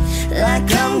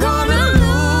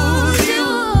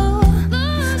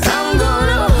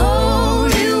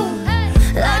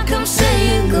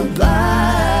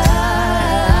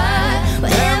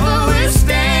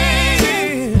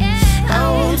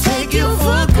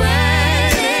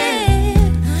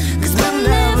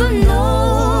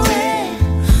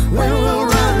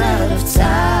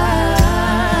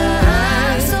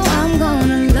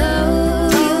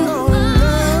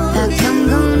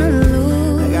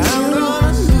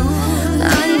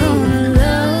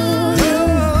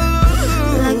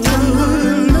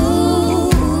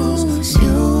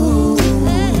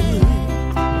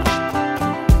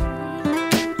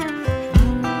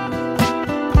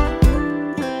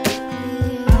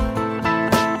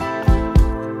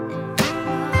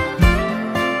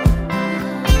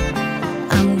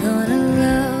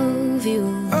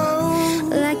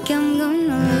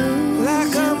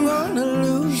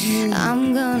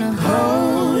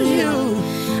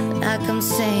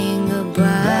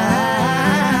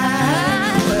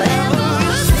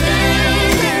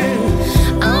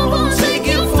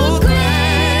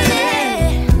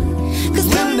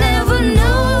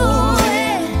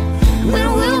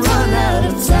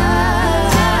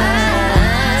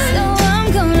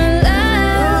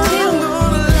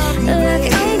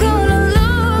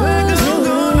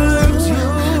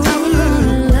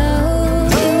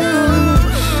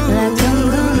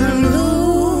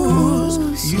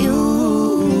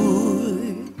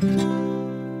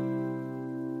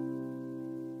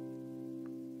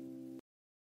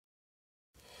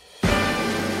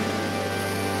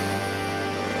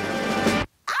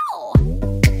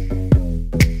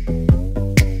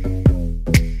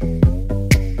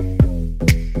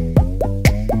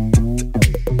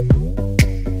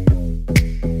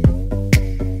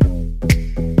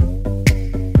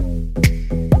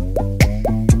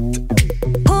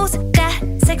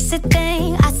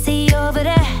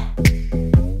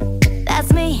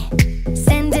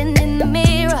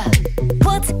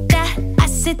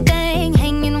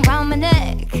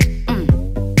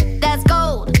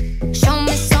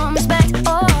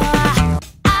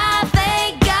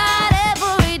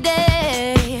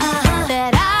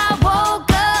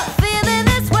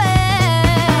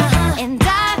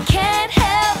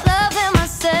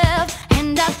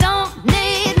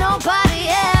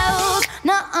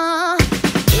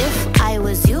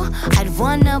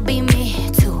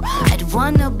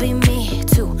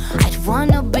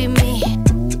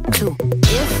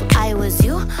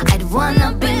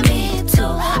wanna be me too.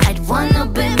 I'd wanna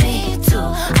be me too.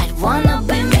 I'd wanna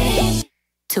be me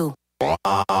too.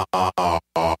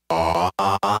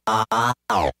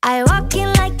 I walk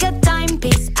in like a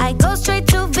timepiece. I go straight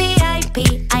to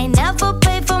VIP. I never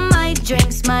pay for my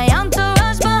drinks. My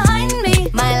entourage behind me.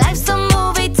 My life's a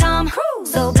movie, Tom.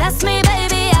 So bless me,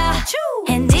 baby, yeah.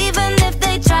 And even if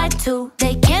they try to,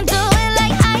 they can't do it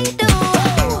like I do.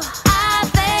 I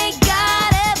thank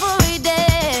God every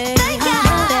day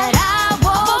that I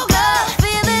woke up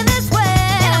feeling this way.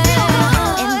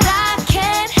 And I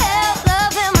can't help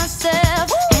loving myself.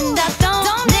 And I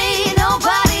don't need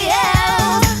nobody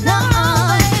else. No,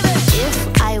 baby. If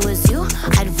I was you,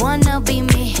 I'd wanna be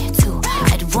me too.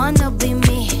 I'd wanna be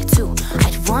me too.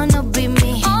 I'd wanna be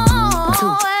me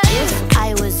too. If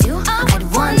I was you, I'd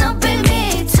wanna be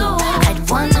me too. I'd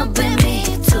wanna be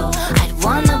me too. I'd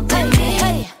wanna be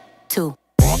me too.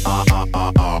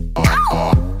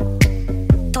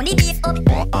 Turn the bass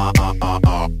up.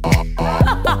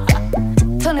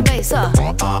 Turn the bass up.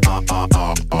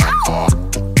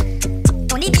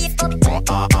 Turn the bass up.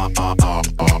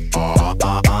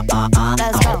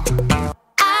 Let's go.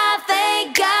 I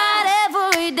thank God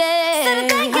every day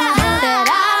that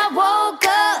I woke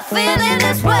up feeling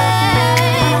this way.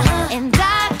 And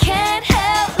I can't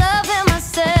help loving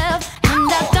myself.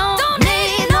 And I don't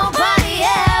need nobody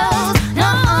else. No,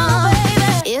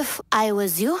 baby. If I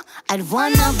was you, I'd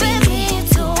wanna be me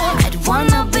too. I'd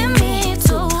wanna be me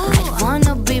too. I'd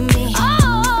wanna be me too.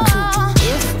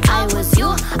 If I was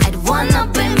you, I'd wanna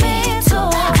be me too.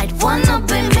 I'd wanna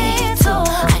be me too.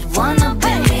 I'd wanna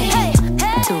be me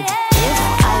too. If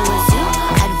I was you,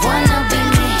 I'd wanna be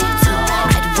me too.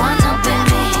 I'd wanna be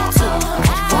me too.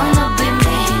 I'd wanna be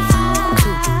me too.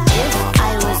 If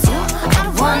I was you, I'd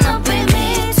wanna be me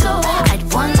too. I'd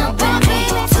wanna be me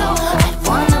too. I'd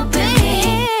wanna be me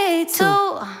too.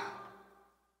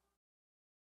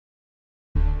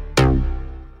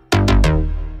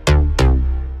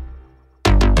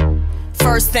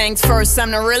 First things first,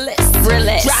 I'm the realest.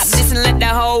 Drop this and let the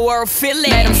whole world feel it.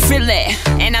 Let them feel it.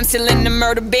 And I'm still in the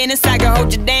murder business. I can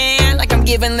hold you down like I'm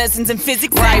giving lessons in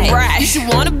physics. Right. You should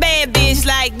want a bad bitch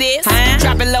like this.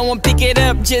 Drop it low and pick it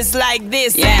up just like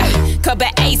this. Yeah. Cup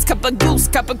of Ace, cup of Goose,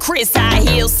 cup of Chris. High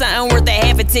heels, something worth a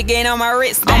half a ticket on my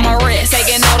wrist.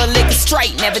 Taking all the liquor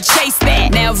straight, never chase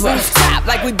that. Never. Rooftop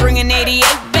like we bringing 88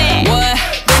 back. What?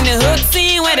 Bring the hooks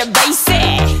in where the bass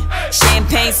at.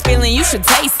 Champagne spilling, you should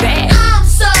taste that. I'm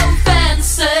so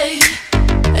fancy.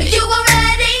 You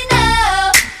already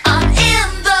know I'm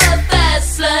in the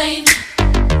fast lane.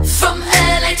 From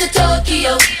LA to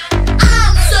Tokyo,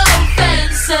 I'm so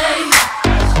fancy.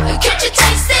 Can't you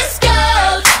taste this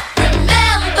gold?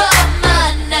 Remember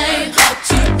my name, how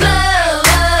to blow.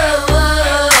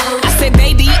 I said,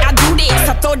 baby, I do this.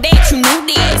 I thought that you knew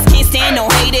this. Can't stand no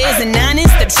haters and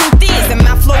honest. The truth is that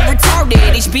my flow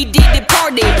retarded. HB did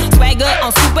departed. Swagger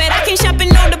on stupid. I can't shop in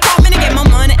no department and get my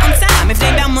money on time. If they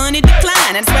about money,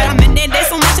 decline. I swear I'm in that day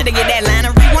so much to get that line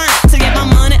of rewind. To get my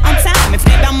money on time. If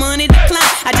they about money, decline.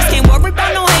 I just can't worry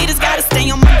about no haters. Gotta stay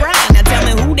on my grind. Now tell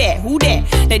me who that?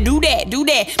 They do that.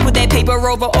 Put that paper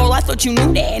over all. I thought you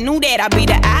knew that. I be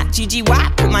the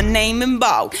I-G-G-Y. Put my name in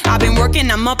bold. I've been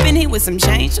working. I'm up in here with some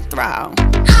change to throw.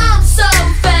 I'm so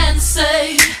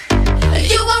fancy.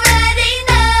 You already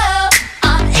know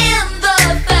I'm in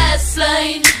the fast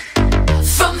lane.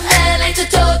 From LA to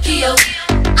Tokyo,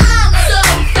 I'm so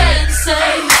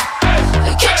fancy.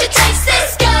 Can't you taste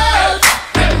this gold?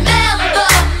 Remember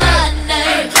my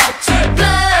name, how to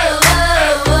blow.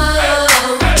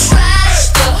 Trash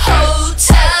the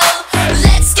hotel.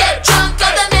 Let's get drunk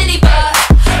on the minibar.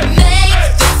 Make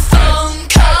the phone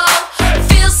call.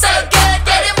 Feel so good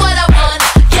getting what I want.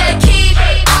 Yeah, keep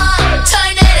on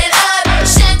turning it up.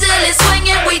 Chandelier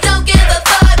swinging, we don't give a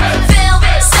fuck. Film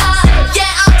star,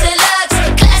 yeah, I'm deluxe.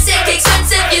 Classic,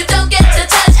 expensive, you don't get to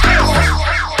touch. Ow.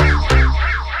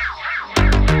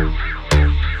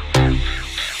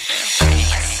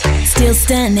 Still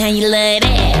stunned how you love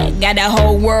that. Got the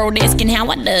whole world asking how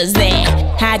I does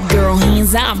that. Hot girl,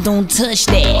 hands off, don't touch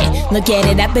that. Look at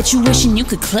it, I bet you wishing you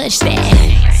could clutch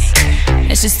that.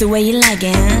 That's just the way you like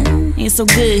it, huh? It's so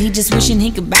good, he just wishing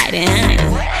he could bite it, huh?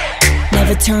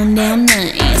 Never turn down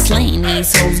nothing. Slaying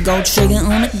these hoes, go trigger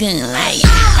on a gun like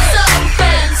I'm so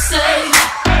fancy.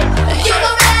 You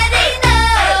already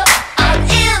know I'm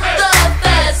in the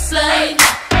fast lane.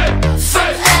 From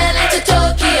LA to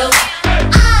Tokyo,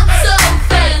 I'm so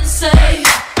fancy.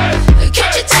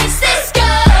 Can't you taste this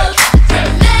gold?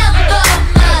 Remember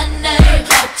my name,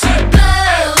 how to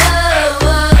blow.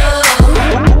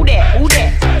 Who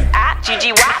that?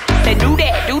 I-G-G-Y. They do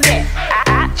that.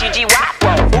 I-G-G-Y.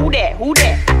 Who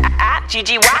that?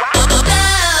 I-G-G-Y.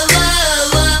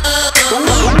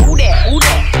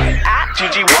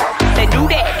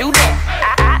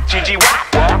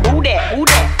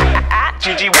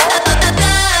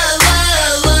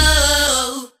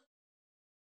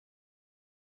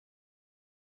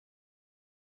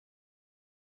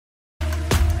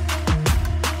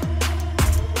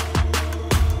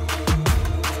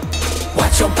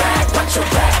 Watch your back, watch your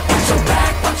back, watch your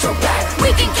back, watch your back.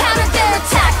 We can counter their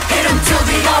attack. Hit 'em till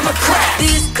the armor cracks.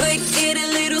 These clicks get a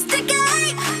little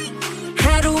sticky.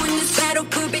 How to win this battle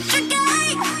could be tricky,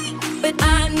 but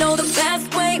I know the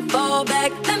best way. Fall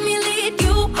back, let me lead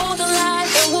you. Hold the line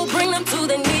and we'll bring them to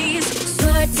their knees.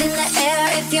 Swords in the air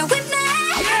if you're with me.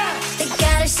 They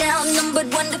gotta shout numbered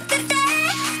 1 to 50.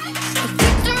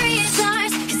 Victory is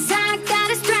ours, 'cause I got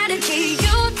a strategy.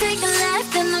 You take a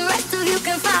left and the rest of you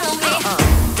can follow me.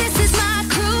 This is my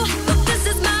crew, this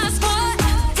is my sport,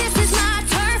 this is my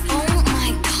turf. Oh my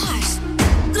gosh.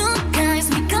 Look guys,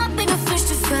 we got bigger fish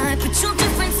to fry. Put your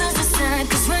differences aside,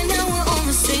 'cause right now we're on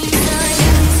the same side.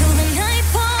 Until the night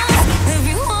falls,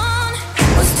 everyone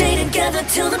will stay together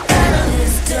till the battle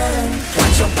is done.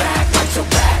 Watch your back, watch your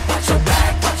back, watch your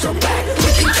back, watch your back.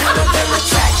 We can counter their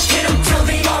attack. Hit 'em till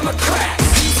the armor cracks.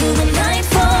 Until the night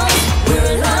falls, we're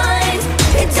alive.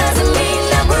 It doesn't mean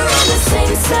that we're on the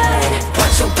same side.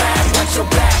 Watch your back, watch your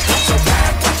back, watch your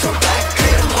back, watch your back.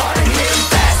 Hit 'em hard and hit 'em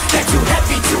fast. They're too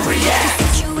heavy to react.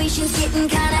 Situation's getting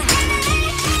kinda heavy.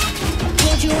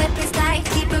 Hold your weapons tight,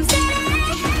 keep 'em steady.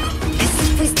 'Cause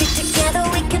if we stick together,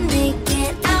 we can make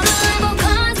it out of rival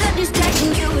cons that distraction.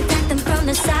 You attack them from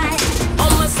the side.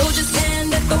 All my soldiers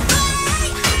stand at the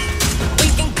right. We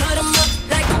can cut 'em up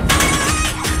like a fight.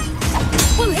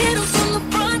 We'll hit 'em from the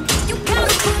front. You got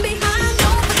 'em from behind.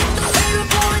 Don't forget the way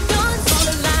we're going, guns on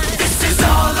the line. This is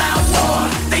all out war.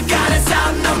 They got us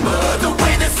outnumbered. The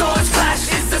way the swords clash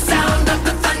is the sound of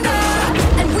the thunder.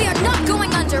 And we are not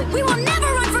going under. We will never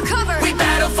run for cover. We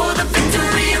battle for the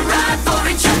victory and ride for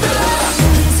each other.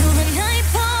 Until the night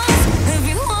falls,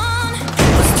 everyone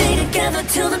will stay together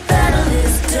till the battle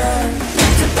is done.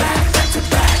 Back to back, back to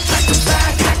back, back to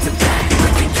back, back to back. We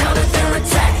can counter their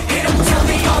attack. Hit 'em till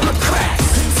the armor cracks.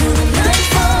 Until the night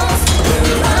falls, we're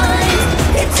alive.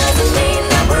 It doesn't mean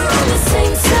that we're on the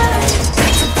same side.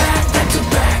 Back to back, back to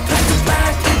back, back to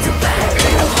back, back to back.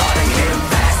 Hit 'em hard and hit 'em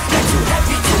fast. They're too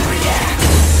heavy to react.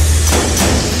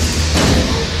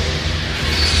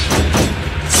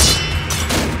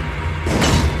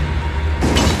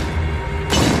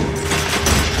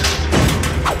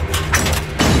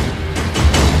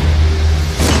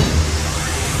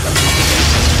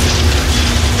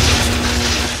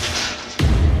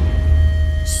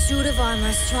 Suit of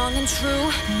armor, strong and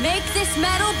true. Make this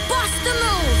metal bust a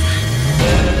move.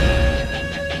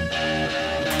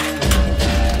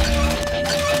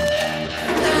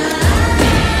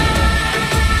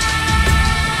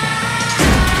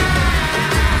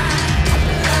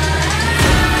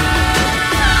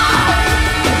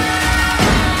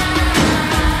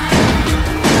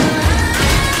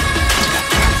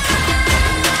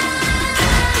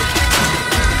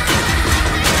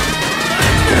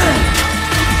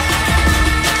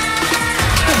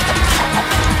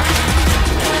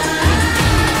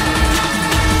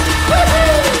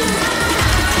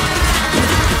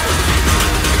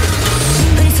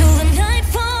 Until the night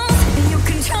falls, you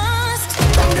can trust.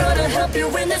 I'm gonna help you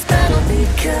win this battle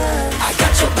because I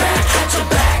got your back, got your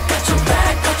back, got your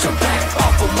back, got your back.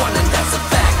 All for one and that's a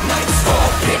fact. Nights fall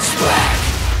pitch black.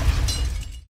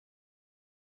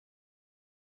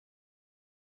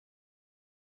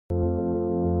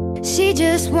 She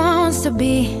just wants to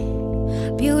be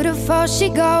beautiful. She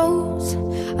goes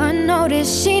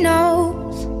unnoticed. She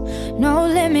knows no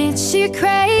limits. She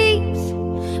craves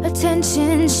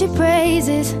attention. She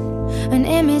praises an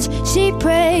image she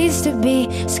prays to be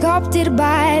sculpted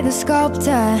by the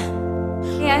sculptor.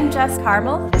 Hey, I'm Jess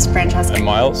Carmel. It's Francesca. And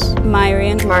Miles.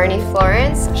 Myrian. Marnie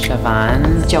Florence.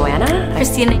 Siobhan. Joanna.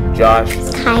 Christina. Josh.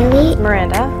 Kylie.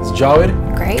 Miranda. It's Jawed.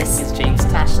 Grace. It's James.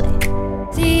 Ashley.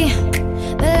 See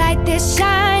the light that's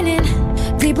shining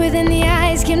deeper than the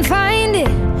eyes can find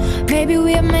it. Maybe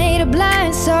we're made of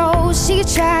blind souls. She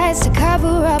tries to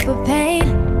cover up her pain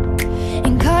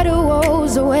and cut her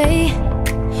woes away.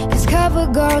 'Cause cover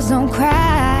girls don't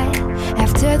cry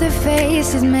after the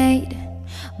face is made.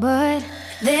 But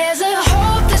there's a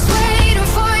hope that's waiting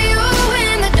for you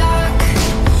in the dark.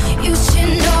 You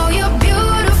should know you're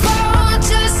beautiful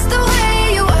just the way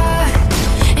you are.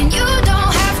 And you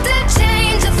don't have to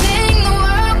change a thing. The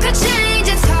world could change,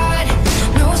 it's hard.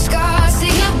 No scars,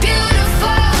 see you're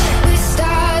beautiful. With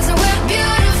stars and we're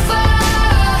beautiful.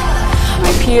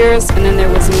 My peers, and then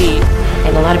there was me.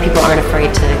 And a lot of people aren't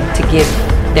afraid to give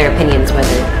their opinions, whether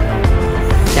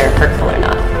they're hurtful or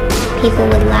not. People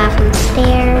would laugh and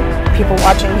stare. People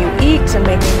watching you eat and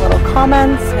making little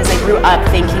comments. Because I grew up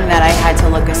thinking that I had to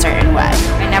look a certain way.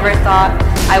 I never thought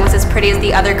I was as pretty as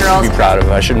the other girls. Be proud of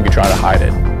it. I shouldn't be trying to hide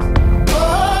it.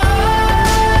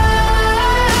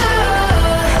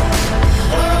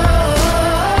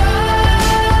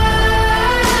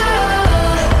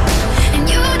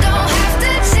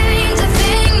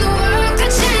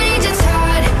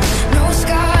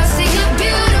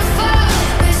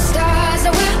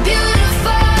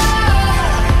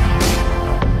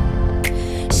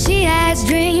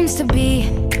 Dreams to be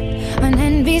an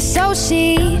envy, so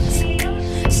she's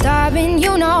starving,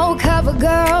 you know. Cover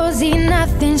girls eat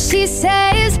nothing, she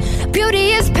says.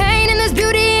 Beauty is pain and there's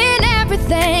beauty in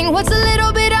everything. What's a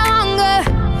little bit of hunger?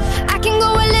 I can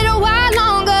go a little while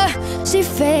longer. She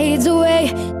fades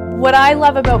away. What I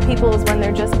love about people is when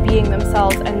they're just being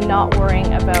themselves and not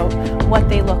worrying about what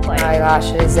they look like.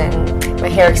 Eyelashes and my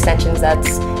hair extensions,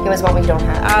 that's one we don't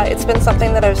have. It's been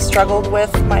something that I've struggled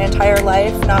with my entire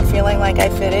life, not feeling like I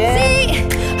fit in.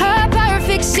 See, her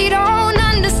perfect, she don't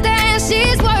understand.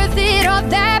 She's worth it, all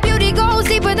that beauty goes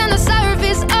deeper than the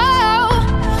surface. Oh,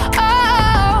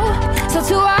 oh. So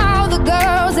to all the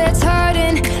girls that's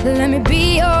hurting, let me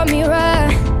be your mirror,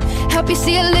 help you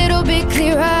see a little bit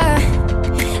clearer.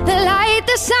 The light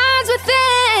that shines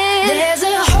within. There's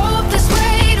a hope that's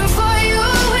waiting for you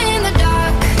in the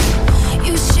dark.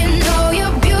 You should know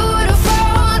you're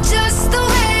beautiful just the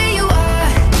way you are.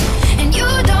 And you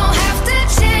don't have to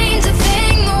change a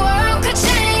thing. The world could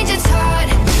change, it's hard.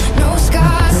 No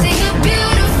scars, say you're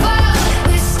beautiful.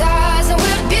 With stars and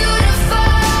we're beautiful.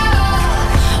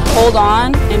 Hold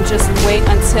on and just wait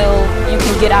until you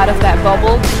can get out of that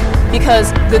bubble,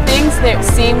 because the things that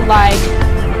seem like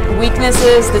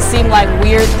weaknesses, that seem like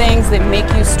weird things that make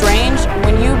you strange,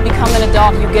 when you become an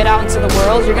adult, you get out into the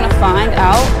world, you're gonna find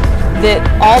out that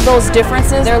all those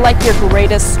differences, they're like your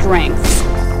greatest strengths.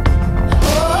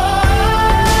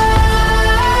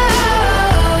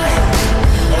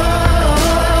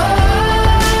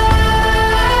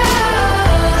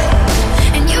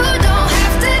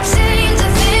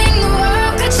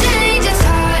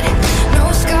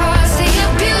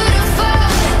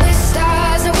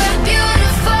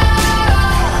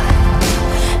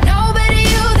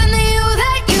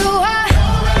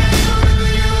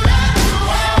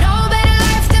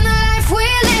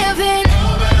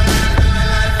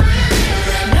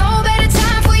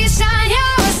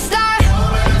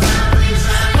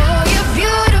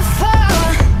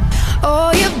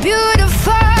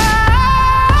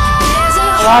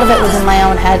 A lot of it was in my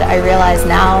own head. I realize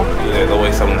now. There's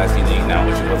always someone that's unique now,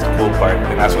 which is what's the cool part,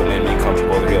 and that's what made me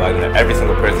comfortable to realizing that every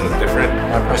single person is different.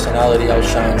 My personality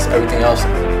outshines everything else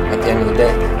at the end of the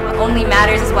day. What only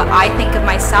matters is what I think of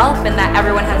myself, and that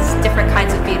everyone has different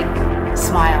kinds of beauty.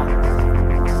 Smile.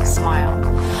 Smile.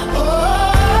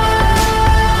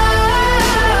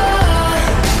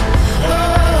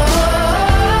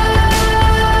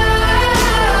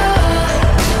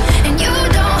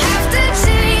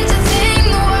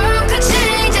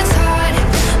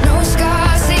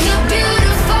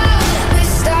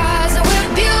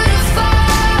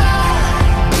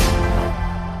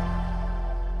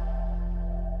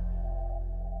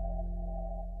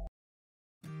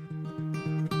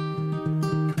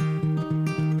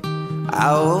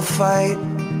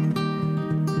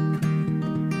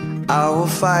 I will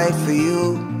fight for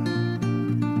you.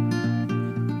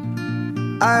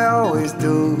 I always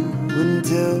do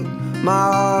until my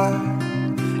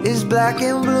heart is black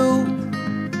and blue.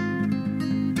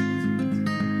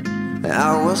 And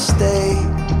I will stay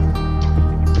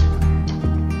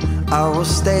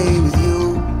with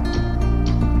you.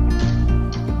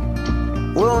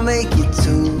 We'll make it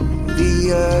to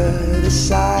the other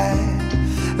side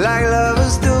like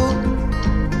lovers do.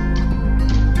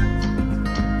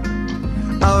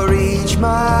 I'll reach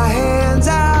my hands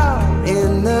out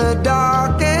in the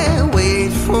dark and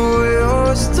wait for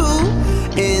yours to,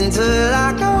 until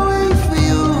I can wait for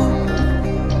you.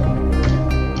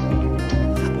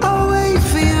 I'll wait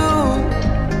for you.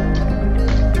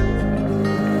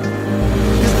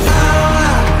 'Cause I'm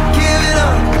not giving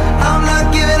up. I'm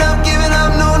not giving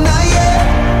up, no, not yet.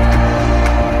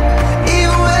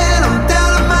 Even when I'm down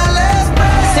to my last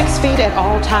breath. 6 feet at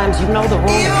all times, you know the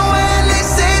rules. Even when they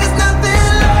say there's nothing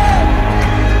left,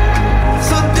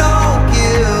 so don't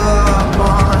give up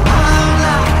on. I'm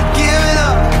not giving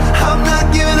up. I'm not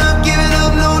giving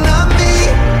up, no, not me.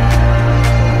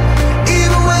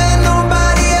 Even when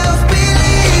nobody else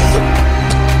believes,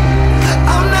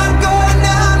 I'm not going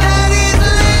down that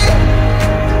easily.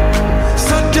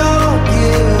 So don't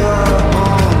give up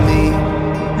on me.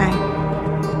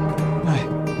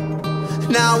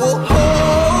 Now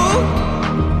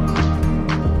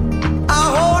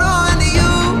I'll hold on to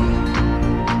you.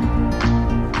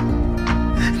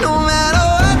 No matter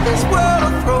what this world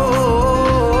will throw,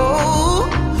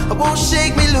 it won't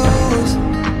shake me loose.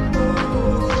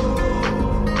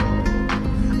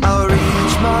 I'll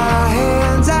reach my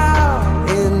hands out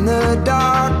in the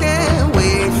dark and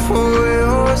wait for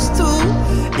yours to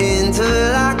enter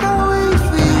like I wait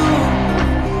for you.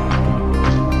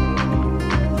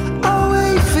 I'll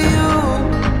wait for you.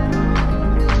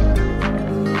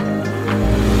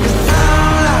 'Cause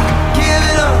I'm not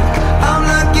giving up. I'm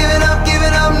not giving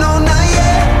up, no, not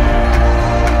yet.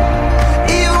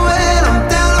 Even when I'm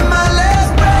down to my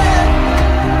last breath,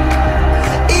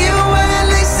 even when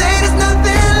they say there's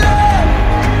nothing left,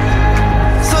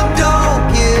 so don't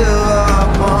give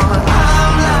up on.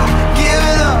 I'm not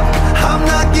giving up. I'm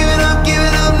not giving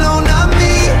up, no, not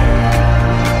me.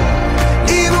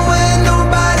 Even when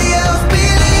nobody else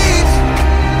believes,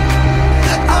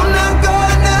 I'm not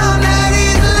going down that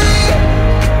easily.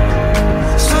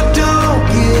 So don't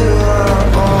give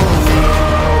up on me.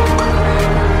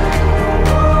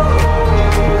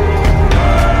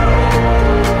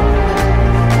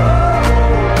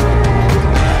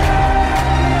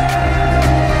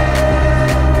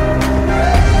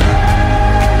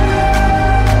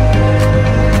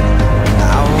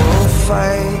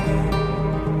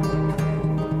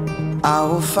 I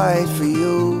will fight for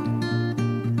you.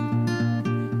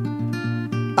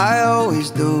 I always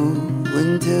do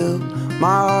until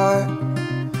my heart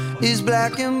is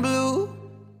black and blue.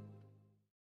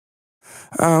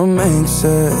 I'm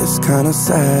anxious, kinda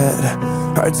sad.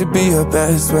 Hard to be your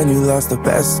best when you lost the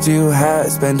best you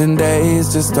had. Spending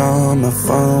days just on my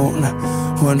phone,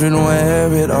 wondering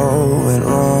where it all went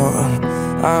wrong.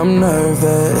 I'm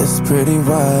nervous, pretty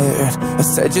wired. I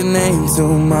said your name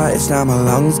too much, now my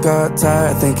lungs got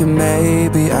tired. Thinking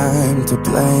maybe I'm to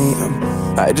blame.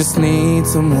 I just need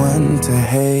someone to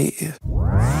hate.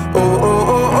 Oh,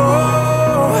 oh, oh,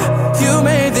 oh, you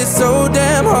made this so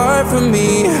damn hard for me.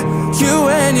 You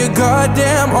and your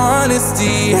goddamn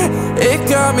honesty, it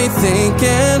got me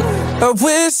thinking. I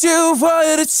wish you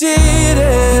would've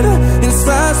cheated and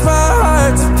smashed my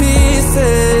heart to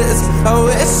pieces. I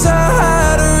wish I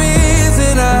had a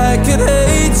reason I could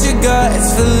hate you guys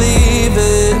for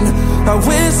leaving. I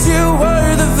wish you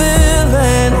were the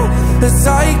villain, the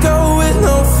psycho with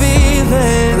no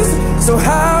feelings. So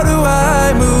how do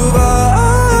I move on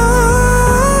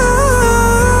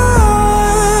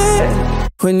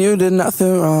when you did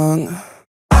nothing wrong?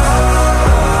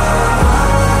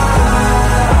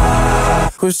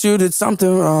 Wish you did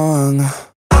something wrong,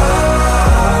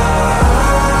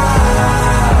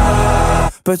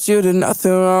 but you did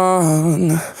nothing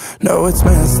wrong. No, it's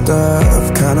messed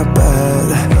up, kinda bad,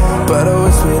 but I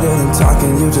wish we didn't talk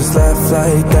and you just left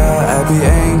like that. I'd be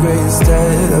angry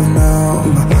instead of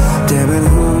numb. Damn it,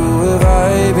 who have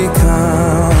I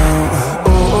become?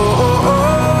 Oh, oh, oh,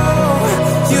 oh,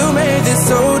 you made this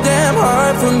so damn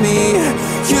hard for me.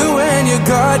 You and your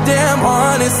goddamn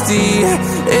honesty,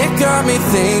 it got me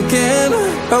thinking.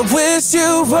 I wish you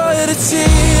would've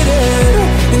cheated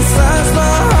and slashed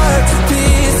my heart to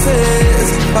pieces.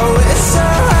 I wish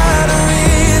I had a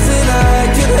reason I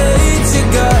could hate you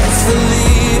guys for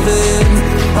leaving.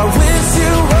 I wish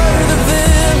you were the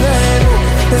villain,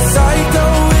 the psycho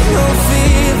with no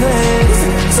feelings.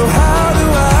 So how do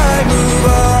I move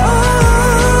on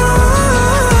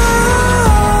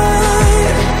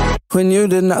when you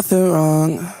did nothing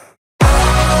wrong?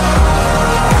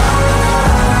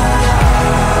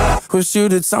 Wish you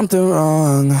did something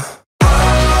wrong,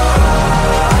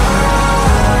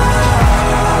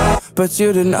 but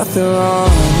you did nothing wrong.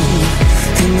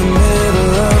 In the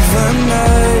middle of the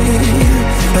night,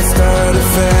 I started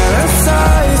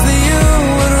fantasize that you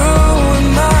would ruin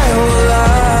my whole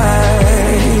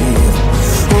life.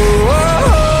 Oh,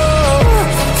 oh, oh,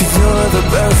 'cause you're the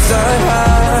best I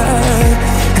had,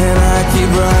 and I keep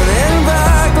running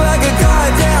back like a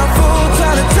goddamn fool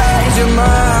trying to change your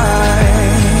mind.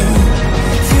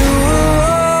 You were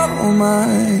all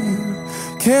mine.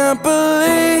 Can't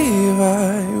believe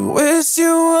I wish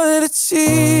you would've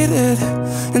cheated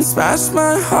and smashed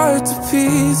my heart to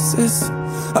pieces.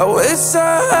 I wish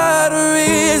I had a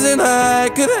reason I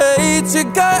could hate you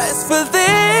guys for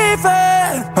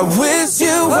leaving. I wish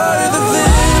you were the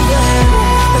villain,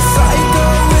 a psycho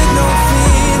with no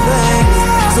feelings.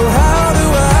 So how do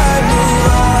I move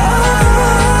on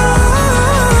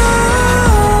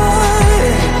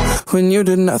when you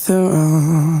did nothing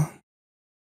wrong?